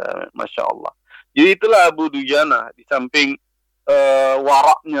 Masya Allah. Jadi itulah Abu Dujana, di samping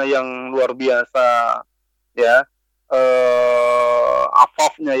waraknya yang luar biasa, ya,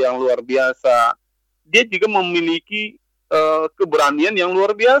 afafnya yang luar biasa, dia juga memiliki keberanian yang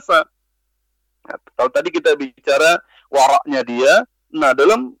luar biasa. Nah, kalau tadi kita bicara waraknya dia. Nah,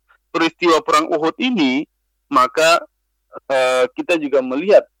 dalam peristiwa perang Uhud ini, maka kita juga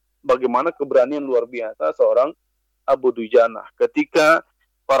melihat bagaimana keberanian luar biasa seorang Abu Dujanah ketika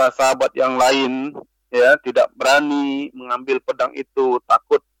para sahabat yang lain ya tidak berani mengambil pedang itu,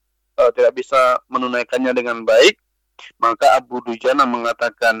 takut tidak bisa menunaikannya dengan baik, maka Abu Dujanah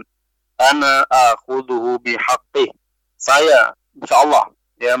mengatakan, ana akhudhuhu bihaqqih, saya insyaallah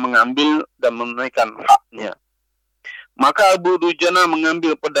ya mengambil dan menunaikan haknya. Maka Abu Dujanah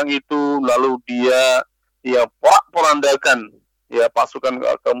mengambil pedang itu, lalu dia porak-porandakan ya pasukan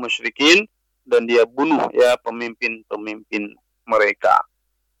kaum musyrikin, dan dia bunuh ya pemimpin-pemimpin mereka.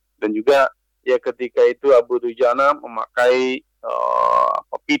 Dan juga ya ketika itu Abu Dujanah memakai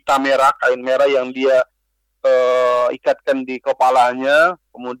pita merah, kain merah yang dia ikatkan di kepalanya,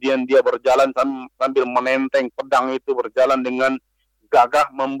 kemudian dia berjalan sambil menenteng pedang itu, berjalan dengan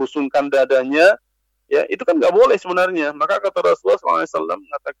gagah membusungkan dadanya. Ya, itu kan nggak boleh sebenarnya. Maka kata Rasulullah SAW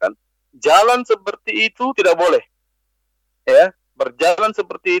mengatakan, jalan seperti itu tidak boleh. Ya, berjalan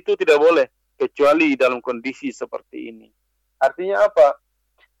seperti itu tidak boleh, kecuali dalam kondisi seperti ini. Artinya apa?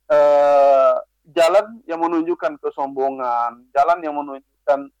 Jalan yang menunjukkan kesombongan, jalan yang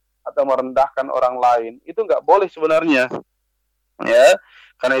menunjukkan atau merendahkan orang lain, itu nggak boleh sebenarnya. Ya,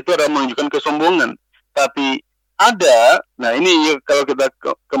 karena itu adalah menunjukkan kesombongan. Tapi ada, nah ini kalau kita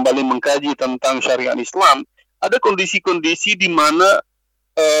kembali mengkaji tentang syariat Islam, ada kondisi-kondisi di mana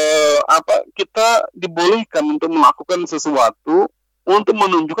kita dibolehkan untuk melakukan sesuatu untuk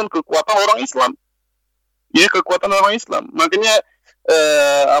menunjukkan kekuatan orang Islam, ya kekuatan orang Islam. Makanya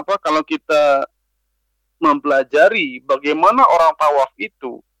kalau kita mempelajari bagaimana orang tawaf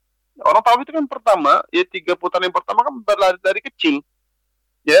itu kan pertama, ya 3 putaran yang pertama kan berlari dari kecil,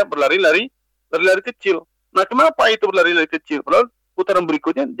 ya berlari kecil. Nah, kenapa itu berlari kecil? Padahal putaran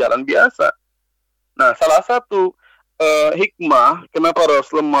berikutnya jalan biasa. Nah, salah satu hikmah kenapa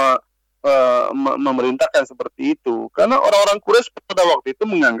Rasulullah memerintahkan seperti itu, karena orang-orang Quraisy pada waktu itu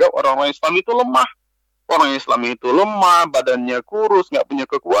menganggap orang-orang Islam itu lemah. Orang Islam itu lemah, badannya kurus, nggak punya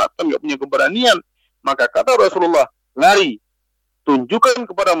kekuatan, nggak punya keberanian. Maka kata Rasulullah, lari, tunjukkan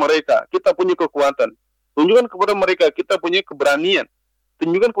kepada mereka kita punya kekuatan, tunjukkan kepada mereka kita punya keberanian,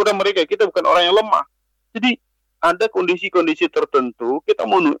 tunjukkan kepada mereka kita bukan orang yang lemah. Jadi ada kondisi-kondisi tertentu kita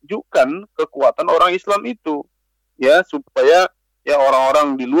menunjukkan kekuatan orang Islam itu, ya supaya ya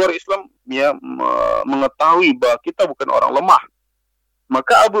orang-orang di luar Islam ya mengetahui bahwa kita bukan orang lemah.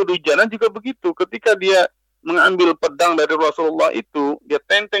 Maka Abu Dujanah juga begitu, ketika dia mengambil pedang dari Rasulullah itu, dia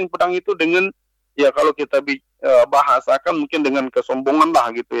tenteng pedang itu dengan ya kalau kita bahasakan mungkin dengan kesombongan lah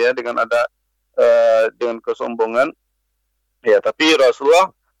gitu ya, dengan ada dengan kesombongan. Ya, tapi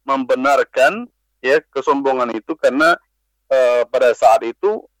Rasulullah membenarkan ya kesombongan itu karena pada saat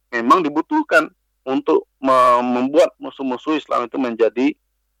itu memang dibutuhkan untuk membuat musuh-musuh Islam itu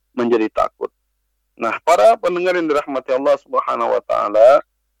menjadi takut. Nah, para pendengar yang dirahmati Allah Subhanahu wa taala,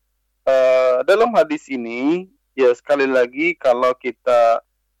 dalam hadis ini ya sekali lagi kalau kita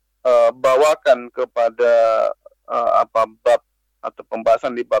bawakan kepada bab atau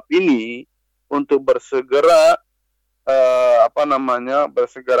pembahasan di bab ini untuk bersegera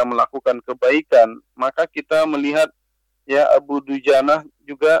bersegera melakukan kebaikan, maka kita melihat ya Abu Dujanah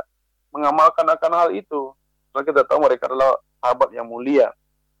juga mengamalkan akan hal itu. Karena kita tahu mereka adalah sahabat yang mulia.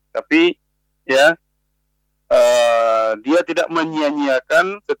 Tapi ya dia tidak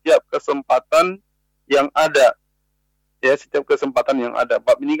menyia-nyiakan setiap kesempatan yang ada. Ya, setiap kesempatan yang ada.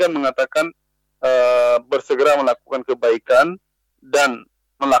 Bab ini kan mengatakan bersegera melakukan kebaikan dan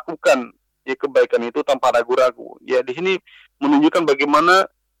melakukan ya kebaikan itu tanpa ragu-ragu. Ya, di sini menunjukkan bagaimana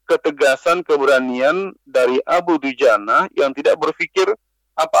ketegasan keberanian dari Abu Dujanah yang tidak berpikir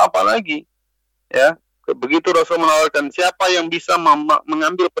apa-apa lagi. Ya, begitu Rasul menawarkan siapa yang bisa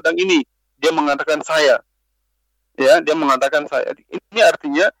mengambil pedang ini, dia mengatakan saya. Ya, dia mengatakan saya. Ini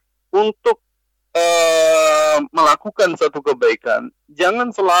artinya untuk melakukan satu kebaikan jangan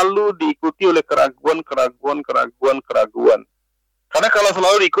selalu diikuti oleh keraguan. Karena kalau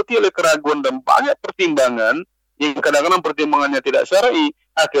selalu diikuti oleh keraguan dan banyak pertimbangan, yang kadang-kadang pertimbangannya tidak syar'i,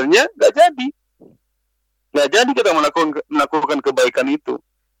 akhirnya nggak jadi kita melakukan kebaikan itu.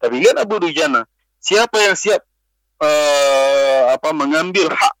 Tapi lihat Abu Dujanah, siapa yang siap mengambil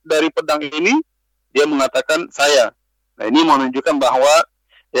hak dari pedang ini, dia mengatakan saya. Nah, ini menunjukkan bahwa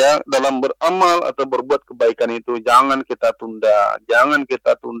ya dalam beramal atau berbuat kebaikan itu jangan kita tunda, jangan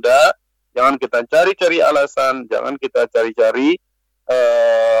kita cari-cari alasan, jangan kita cari-cari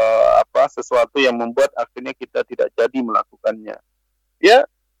sesuatu yang membuat akhirnya kita tidak jadi melakukannya. Ya,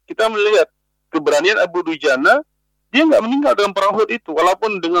 kita melihat keberanian Abu Dujanah, dia nggak meninggal dalam perang Uhud itu,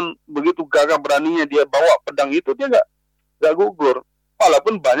 walaupun dengan begitu gagah beraninya dia bawa pedang itu, dia nggak gugur.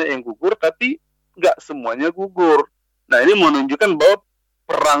 Walaupun banyak yang gugur, tapi nggak semuanya gugur. Nah, ini menunjukkan bahwa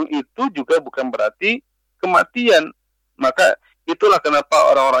perang itu juga bukan berarti kematian. Maka itulah kenapa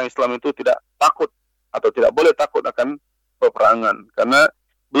orang-orang Islam itu tidak takut atau tidak boleh takut akan peperangan, karena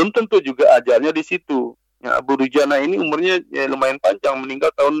belum tentu juga ajalnya di situ. Ya, Abu Dujana ini umurnya ya lumayan panjang,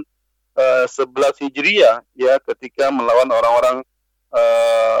 meninggal tahun 11 Hijriah ya, ketika melawan orang-orang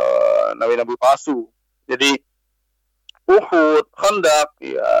nabi-nabi palsu. Jadi Uhud, Khandaq,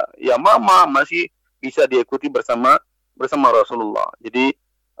 ya Mama masih bisa diikuti bersama Rasulullah. Jadi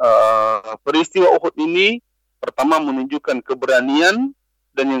peristiwa Uhud ini pertama menunjukkan keberanian,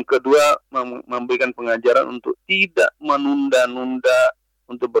 dan yang kedua memberikan pengajaran untuk tidak menunda-nunda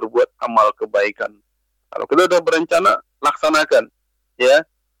untuk berbuat amal kebaikan. Kalau kita sudah berencana, laksanakan, ya,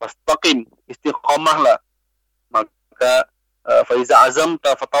 fastaqim, istiqomahlah. Maka faiza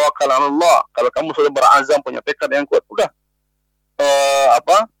azamta fatawakkal 'ala Allah. Kalau kamu sudah berazam, punya tekad yang kuat, udah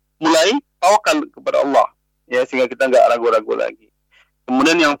mulai tawakal kepada Allah, ya, sehingga kita nggak ragu-ragu lagi.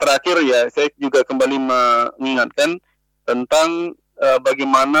 Kemudian yang terakhir, ya, saya juga kembali mengingatkan tentang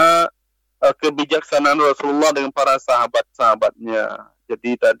bagaimana kebijaksanaan Rasulullah dengan para sahabat-sahabatnya.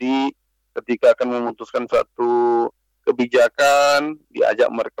 Jadi tadi ketika akan memutuskan suatu kebijakan, diajak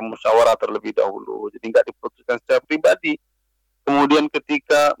mereka musyawarah terlebih dahulu. Jadi nggak diputuskan secara pribadi. Kemudian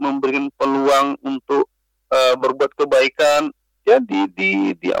ketika memberikan peluang untuk berbuat kebaikan, ya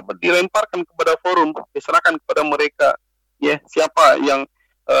dilemparkan kepada forum, diserahkan kepada mereka, ya, siapa yang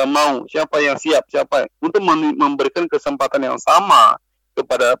mau, siapa yang siap, siapa untuk memberikan kesempatan yang sama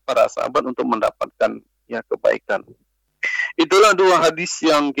kepada para sahabat untuk mendapatkan, ya, kebaikan. Itulah dua hadis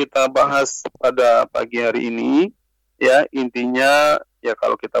yang kita bahas pada pagi hari ini, ya. Intinya, ya,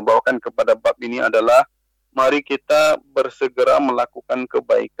 kalau kita bawakan kepada bab ini adalah mari kita bersegera melakukan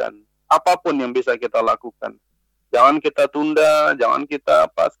kebaikan, apapun yang bisa kita lakukan. Jangan kita tunda, jangan kita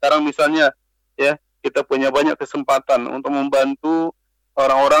sekarang misalnya, ya, kita punya banyak kesempatan untuk membantu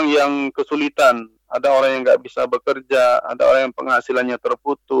orang-orang yang kesulitan. Ada orang yang nggak bisa bekerja, ada orang yang penghasilannya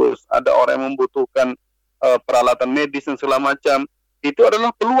terputus, ada orang yang membutuhkan peralatan medis dan segala macam. Itu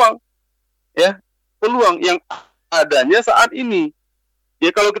adalah peluang, ya, peluang yang adanya saat ini.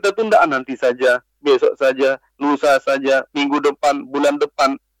 Ya, kalau kita tunda, nanti saja, besok saja, lusa saja, minggu depan, bulan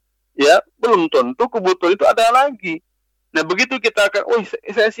depan, ya, belum tentu kebutuhan itu ada lagi. Nah, begitu kita akan,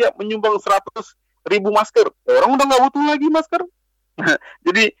 saya siap menyumbang 100.000 masker, orang udah nggak butuh lagi masker.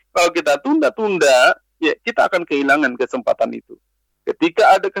 Jadi kalau kita tunda-tunda, ya, kita akan kehilangan kesempatan itu.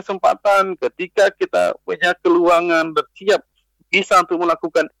 Ketika ada kesempatan, ketika kita punya keluangan, bersiap, bisa untuk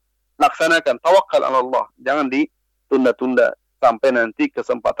melakukan, laksanakan, tawakal ala Allah. Jangan ditunda-tunda sampai nanti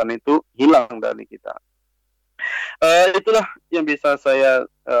kesempatan itu hilang dari kita. Itulah yang bisa saya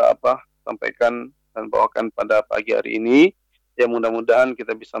sampaikan dan bawakan pada pagi hari ini. Ya, mudah-mudahan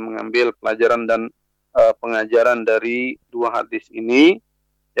kita bisa mengambil pelajaran dan pengajaran dari dua hadis ini,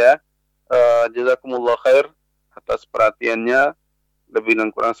 ya. Jazakumullah khair atas perhatiannya. Lebih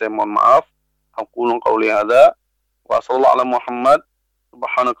dan kurang saya mohon maaf. Aqulu qouli hadza wa sallallahu ala Muhammad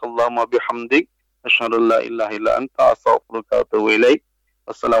subhanakallahumma bihamdik asyhadu an la ilaha illa anta astaghfiruka wa atubu ilaik.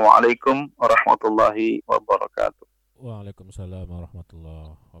 Wassalamualaikum warahmatullahi wabarakatuh. Waalaikumsalam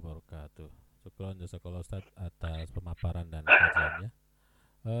warahmatullahi wabarakatuh. Syukran jazakallahu Ustad atas pemaparan dan kajiannya.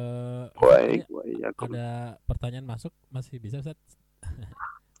 Baik. Ada pertanyaan masuk, masih bisa Ustad?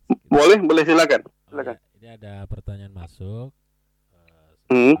 Boleh silakan. Ini ada pertanyaan masuk.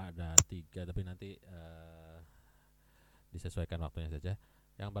 Ada 3, tapi nanti disesuaikan waktunya saja.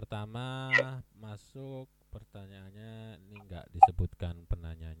 Yang pertama masuk pertanyaannya, ini nggak disebutkan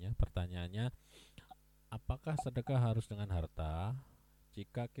penanyanya. Pertanyaannya, apakah sedekah harus dengan harta?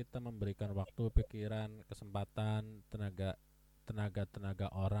 Jika kita memberikan waktu, pikiran, kesempatan, tenaga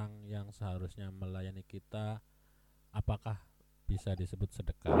orang yang seharusnya melayani kita, apakah bisa disebut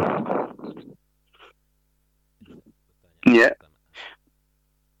sedekah? Ya.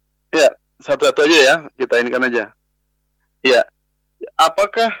 Ya, satu-satu aja ya, kita inikan aja. Ya,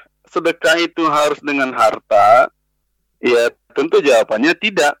 apakah sedekah itu harus dengan harta? Ya, tentu jawabannya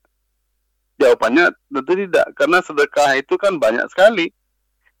tidak. Jawabannya tentu tidak, karena sedekah itu kan banyak sekali.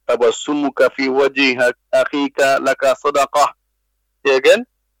 Tabassumuka fi wajhi akhika laka sedekah. Ya kan?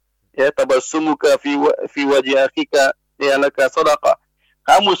 Ya, tabassumuka fi wajhi akhika ya laka sedekah.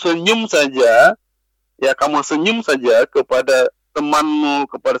 Kamu senyum saja, ya, kamu senyum saja kepada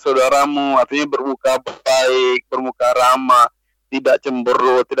temanmu, kepada saudaramu, artinya bermuka baik, bermuka ramah, tidak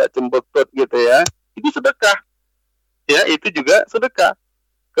cemberut, tidak cembetut gitu, ya. Itu sedekah. Ya, itu juga sedekah.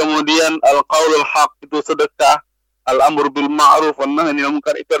 Kemudian al-qaulul haq itu sedekah, al-amru bil ma'ruf wan nahyi 'anil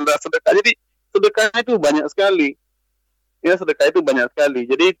munkar itu adalah sedekah. Jadi sedekah itu banyak sekali. Ya, sedekah itu banyak sekali.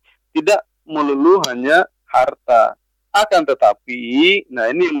 Jadi tidak melulu hanya harta. Akan tetapi,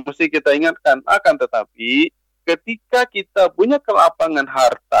 nah ini mesti kita ingatkan, akan tetapi ketika kita punya kelapangan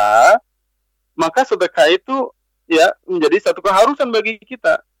harta, maka sedekah itu ya menjadi satu keharusan bagi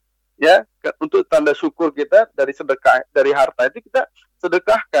kita. Ya, untuk tanda syukur kita dari sedekah, dari harta itu kita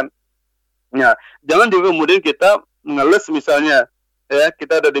sedekahkan. Ya, jangan juga kemudian kita mengeles misalnya, ya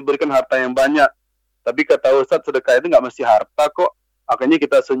kita udah diberikan harta yang banyak, tapi kata Ustadz sedekah itu nggak mesti harta kok. Akhirnya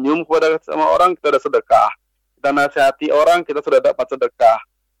kita senyum kepada sama orang, kita udah sedekah. Kita nasihati orang, kita sudah dapat sedekah.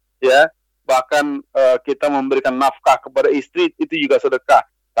 Ya, bahkan kita memberikan nafkah kepada istri, itu juga sedekah.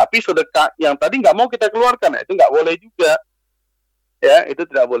 Tapi sedekah yang tadi nggak mau kita keluarkan, itu nggak boleh juga. Ya, itu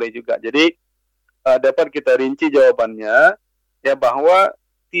tidak boleh juga. Jadi dapat kita rinci jawabannya, ya bahwa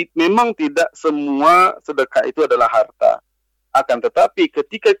memang tidak semua sedekah itu adalah harta. Akan tetapi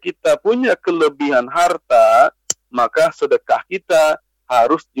ketika kita punya kelebihan harta, maka sedekah kita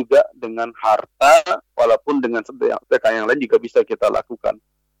harus juga dengan harta, walaupun dengan sedekah yang lain juga bisa kita lakukan.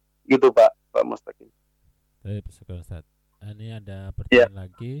 Gitu Pak Mustaqim. Baik, Ustaz. Ini ada pertanyaan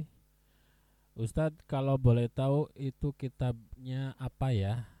lagi. Ustadz, kalau boleh tahu itu kitabnya apa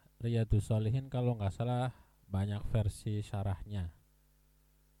ya? Riyadus Sholihin kalau nggak salah banyak versi syarahnya.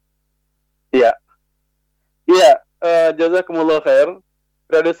 Iya. Iya, jazakumullah khair.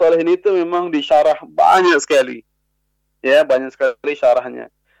 Riyadus Sholihin itu memang disyarah banyak sekali. Ya, banyak sekali syarahnya.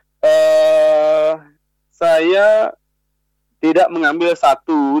 Saya tidak mengambil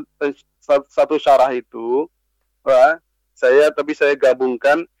satu syarah itu, tapi saya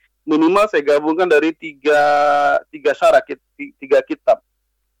gabungkan, minimal saya gabungkan dari tiga syarah, tiga kitab,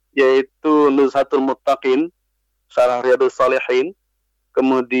 yaitu Nuzhatul Muttaqin, syarah Riyadus Sholihin,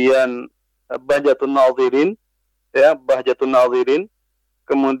 kemudian Bahjatun Nazirin, ya Bahjatun Nazirin,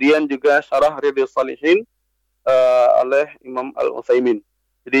 kemudian juga syarah Riyadus Sholihin oleh Imam Al-Utsaimin.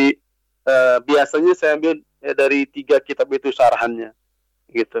 Jadi biasanya saya ambil dari tiga kitab itu syarahannya,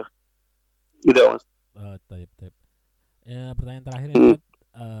 gitu. Udah, Mas. Taib. Ya, pertanyaan terakhir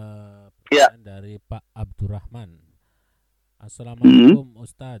pertanyaan dari Pak Abdurrahman. Assalamualaikum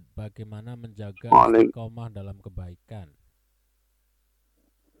Ustad, bagaimana menjaga istiqomah dalam kebaikan?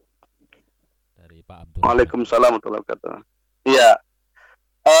 Dari Pak Abdurrahman. Waalaikumsalam warahmatullahi wabarakatuh. Iya.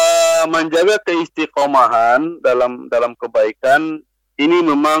 Menjaga keistiqomahan dalam kebaikan ini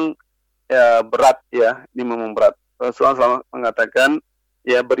memang ya berat ya, ini memang berat. Rasulullah mengatakan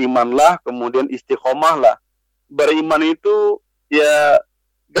ya berimanlah kemudian istiqomahlah. Beriman itu ya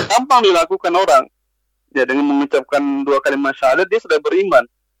gampang dilakukan orang. Ya dengan mengucapkan 2 kalimat syahadat dia sudah beriman.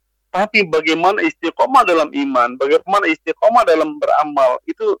 Tapi bagaimana istiqomah dalam iman, bagaimana istiqomah dalam beramal,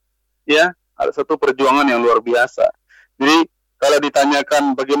 itu ya ada satu perjuangan yang luar biasa. Jadi kalau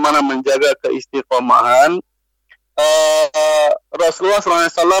ditanyakan bagaimana menjaga keistiqomahan, Rasulullah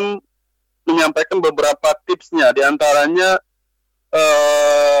SAW menyampaikan beberapa tipsnya. Di antaranya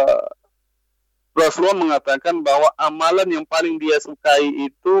Rasulullah mengatakan bahwa amalan yang paling dia sukai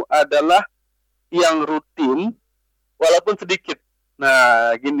itu adalah yang rutin walaupun sedikit.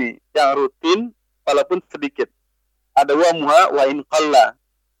 Nah, gini, yang rutin walaupun sedikit. Ada wa in qalla,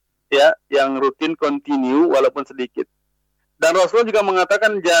 ya, yang rutin continue walaupun sedikit. Dan Rasulullah juga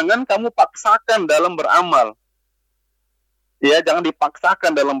mengatakan jangan kamu paksakan dalam beramal. Ya, jangan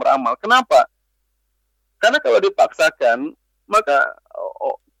dipaksakan dalam beramal. Kenapa? Karena kalau dipaksakan, maka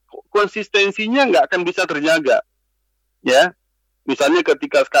konsistensinya nggak akan bisa terjaga. Ya, misalnya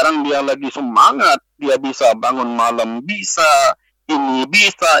ketika sekarang dia lagi semangat, dia bisa bangun malam, bisa ini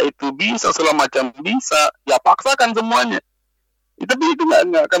bisa, itu bisa, segala macam bisa, ya paksakan semuanya. Tapi itu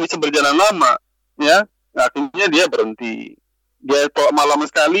nggak akan bisa berjalan lama, ya. Akhirnya dia berhenti. Dia malam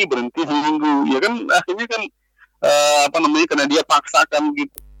sekali berhenti seminggu, ya kan? Akhirnya kan karena dia paksakan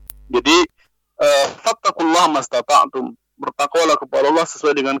gitu. Jadi fattaqullaha mastata'tum, bertakwalah kepada Allah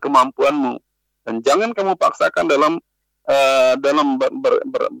sesuai dengan kemampuanmu, dan jangan kamu paksakan dalam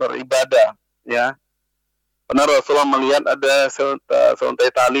beribadah, ya. Pernah Rasulullah melihat ada seuntai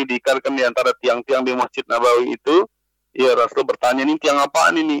tali diikatkan di antara tiang-tiang di Masjid Nabawi itu. Ya, Rasul bertanya, ini tiang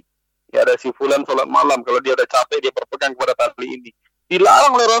apaan ini? Ya, ada si fulan sholat malam, kalau dia udah capek dia berpegang kepada tali ini.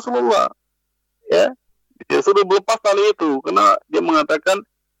 Dilarang oleh Rasulullah. Ya, dia suruh lepas tali itu karena dia mengatakan,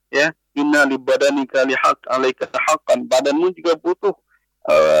 ya, inna li badanika li haq alaika haqqan, badanmu juga butuh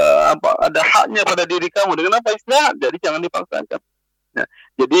ada haknya pada diri kamu. Dengan apa? Istirahat. Jadi jangan dipaksakan. Nah,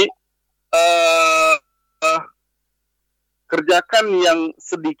 jadi kerjakan yang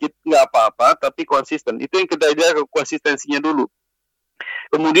sedikit nggak apa-apa, tapi konsisten. Itu yang kita jaga, konsistensinya dulu.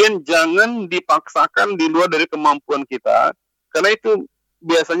 Kemudian jangan dipaksakan di luar dari kemampuan kita, karena itu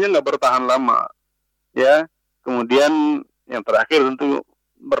biasanya nggak bertahan lama. Ya. Kemudian Yang terakhir tentu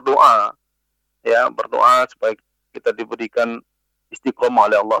berdoa, ya, berdoa supaya kita diberikan istiqomah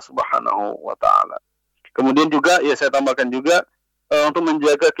oleh Allah Subhanahu wa taala. Kemudian juga ya saya tambahkan juga untuk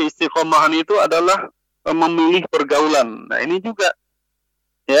menjaga keistiqomahan itu adalah memilih pergaulan. Nah, ini juga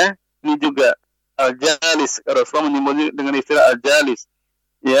ya, ini juga al-jalis, Rasulullah menyebutnya dengan istilah al-jalis,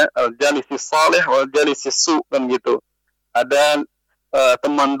 ya, al-jalis salih wal jalis su, kan gitu. Ada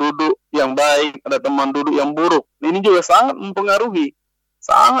teman duduk yang baik, ada teman duduk yang buruk. Ini juga sangat mempengaruhi,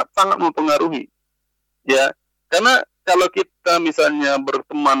 sangat mempengaruhi, ya. Karena kalau kita misalnya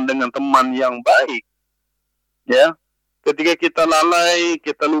berteman dengan teman yang baik, ya, ketika kita lalai,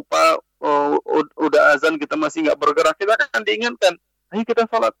 kita lupa, udah azan kita masih nggak bergerak, kita akan diingatkan, ayo kita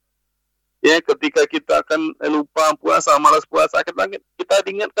sholat. Ya, ketika kita akan lupa puasa, malas puasa, kita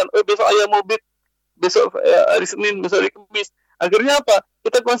diingatkan, besok ayam mubit, besok hari Senin, besok hari Kamis. Akhirnya apa?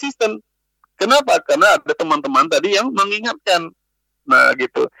 Kita konsisten. Kenapa? Karena ada teman-teman tadi yang mengingatkan. Nah,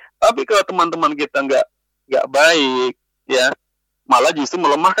 gitu. Tapi kalau teman-teman kita nggak baik, ya, malah justru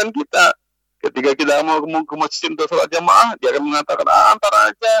melemahkan kita. Ketika kita mau ke masjid untuk sholat jamaah, dia akan mengatakan,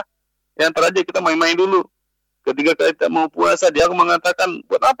 antar aja kita main-main dulu. Ketika kita mau puasa, dia akan mengatakan,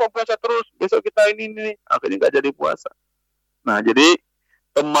 buat apa puasa terus? Besok kita ini. Akhirnya nggak jadi puasa. Nah, jadi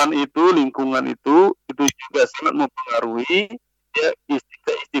teman itu, lingkungan itu juga sangat mempengaruhi ya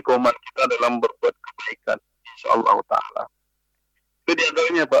istiqomah kita dalam berbuat kebaikan. Insyaallah taala. Itu di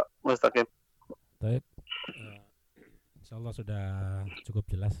antaranya Pak Mustaqim. Baik. Insyaallah sudah cukup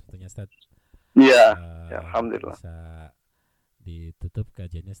jelas tentunya Ustaz. Iya, alhamdulillah. Bisa ditutup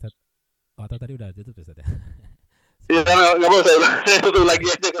kajiannya Ustaz. Atau tadi udah ditutup Ustaz ya? Iya, nggak mau saya tutup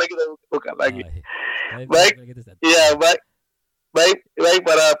lagi aja karena kita buka lagi. Baik. Iya, baik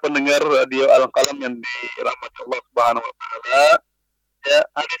para pendengar radio Al-Qalam yang dirahmati Allah Subhanahu wa taala. Ya,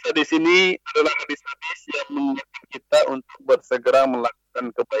 hadis di sini adalah hadis-hadis yang mengingatkan kita untuk bersegera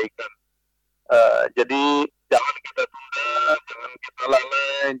melakukan kebaikan. Jadi jangan kita tunda, jangan kita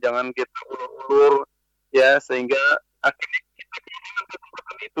lalai, jangan kita ulur-ulur, ya, sehingga akhirnya kita kehilangan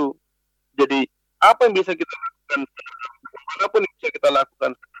kesempatan itu. Jadi apa yang bisa kita lakukan, apapun yang bisa kita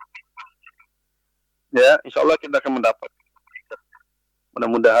lakukan, ya, insya Allah kita akan mendapat.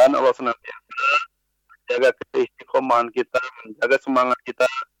 Mudah-mudahan Allah senantiasa menjaga keistiqomahan kita, menjaga semangat kita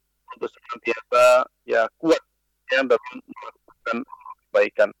untuk senantiasa ya kuat ya dalam melakukan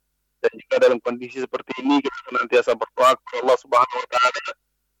kebaikan. Dan juga dalam kondisi seperti ini kita senantiasa berdoa kepada Allah Subhanahu wa taala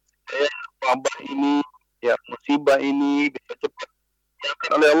supaya wabah ini, ya, musibah ini bisa cepat diangkat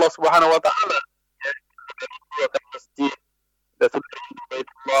oleh Allah Subhanahu wa taala. Ya, kita sudah akan masjid, kita sudah rindu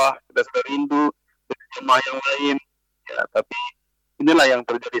Baitullah, kita sudah rindu jemaah yang lain. Ya, tapi inilah yang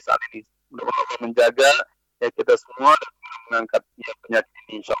terjadi saat ini. Mudah-mudahan Allah menjaga ya kita semua dan mengangkat ya penyakit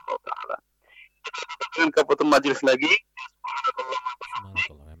ini insyaallah taala. Kita tutup dengan kafatul majelis lagi.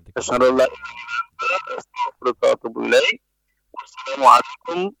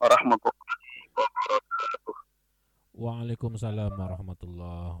 Wassalamualaikum warahmatullahi wabarakatuh. Waalaikumsalam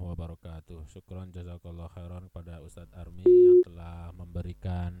warahmatullahi wabarakatuh. Syukron jazakallah khairan kepada Ustadz Armi yang telah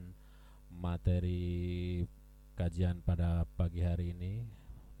memberikan materi kajian pada pagi hari ini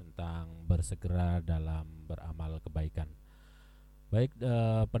tentang bersegera dalam beramal kebaikan. Baik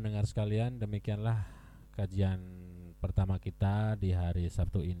pendengar sekalian, demikianlah kajian pertama kita di hari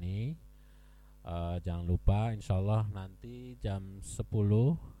Sabtu ini. Jangan lupa insyaallah nanti jam 10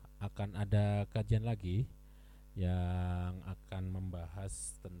 akan ada kajian lagi yang akan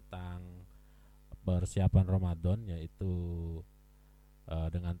membahas tentang persiapan Ramadan, yaitu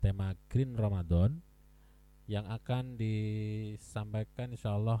dengan tema Green Ramadan yang akan disampaikan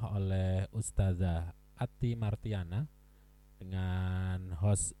insyaallah oleh Ustazah Ati Martiana dengan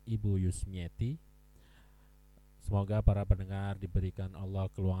host Ibu Yusmieti. Semoga para pendengar diberikan Allah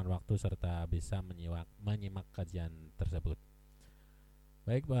keluangan waktu serta bisa menyimak kajian tersebut.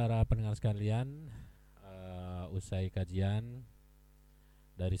 Baik para pendengar sekalian, usai kajian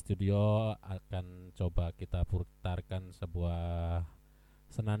dari studio akan coba kita putarkan sebuah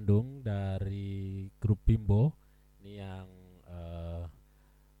senandung dari grup Bimbo ini yang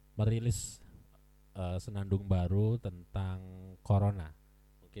merilis senandung baru tentang corona.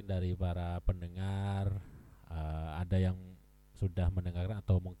 Mungkin dari para pendengar ada yang sudah mendengarkan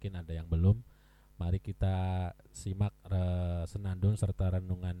atau mungkin ada yang belum. Mari kita simak senandung serta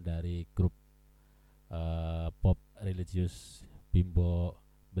renungan dari grup pop religius Bimbo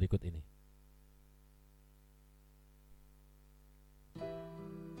berikut ini.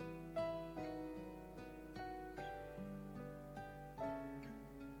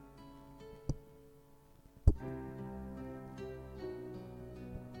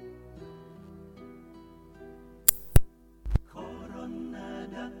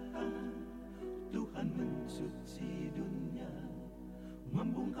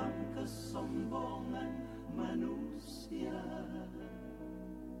 membungkam kesombongan manusia.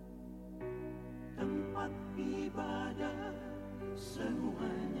 Tempat ibadah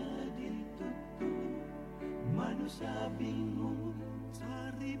semuanya ditutup, manusia bingung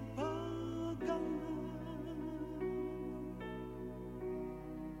cari pegangan.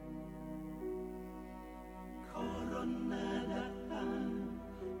 Corona datang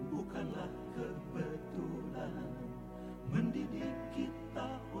bukanlah kebetulan, mendidik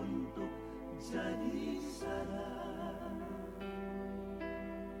kita untuk jadi sadar.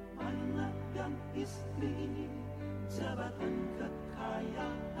 Anak dan istri, jabatan,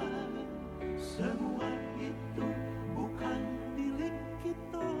 kekayaan, semua itu bukan milik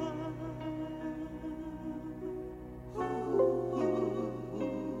kita.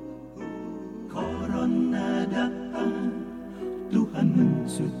 Corona datang, Tuhan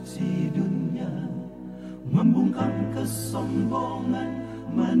mencuci dunia, membungkam kesombongan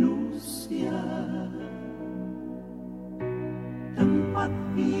manusia. Tempat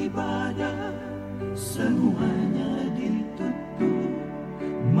ibadah semuanya ditutup,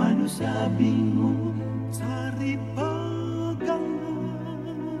 manusia bingung cari pegangan.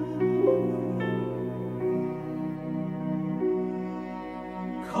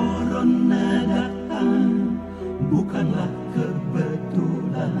 Corona datang bukanlah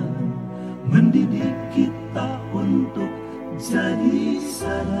kebetulan, mendidik kita untuk jadi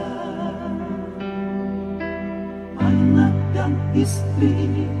sadar. Anak dan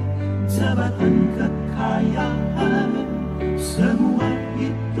istri, jabatan, kekayaan, semua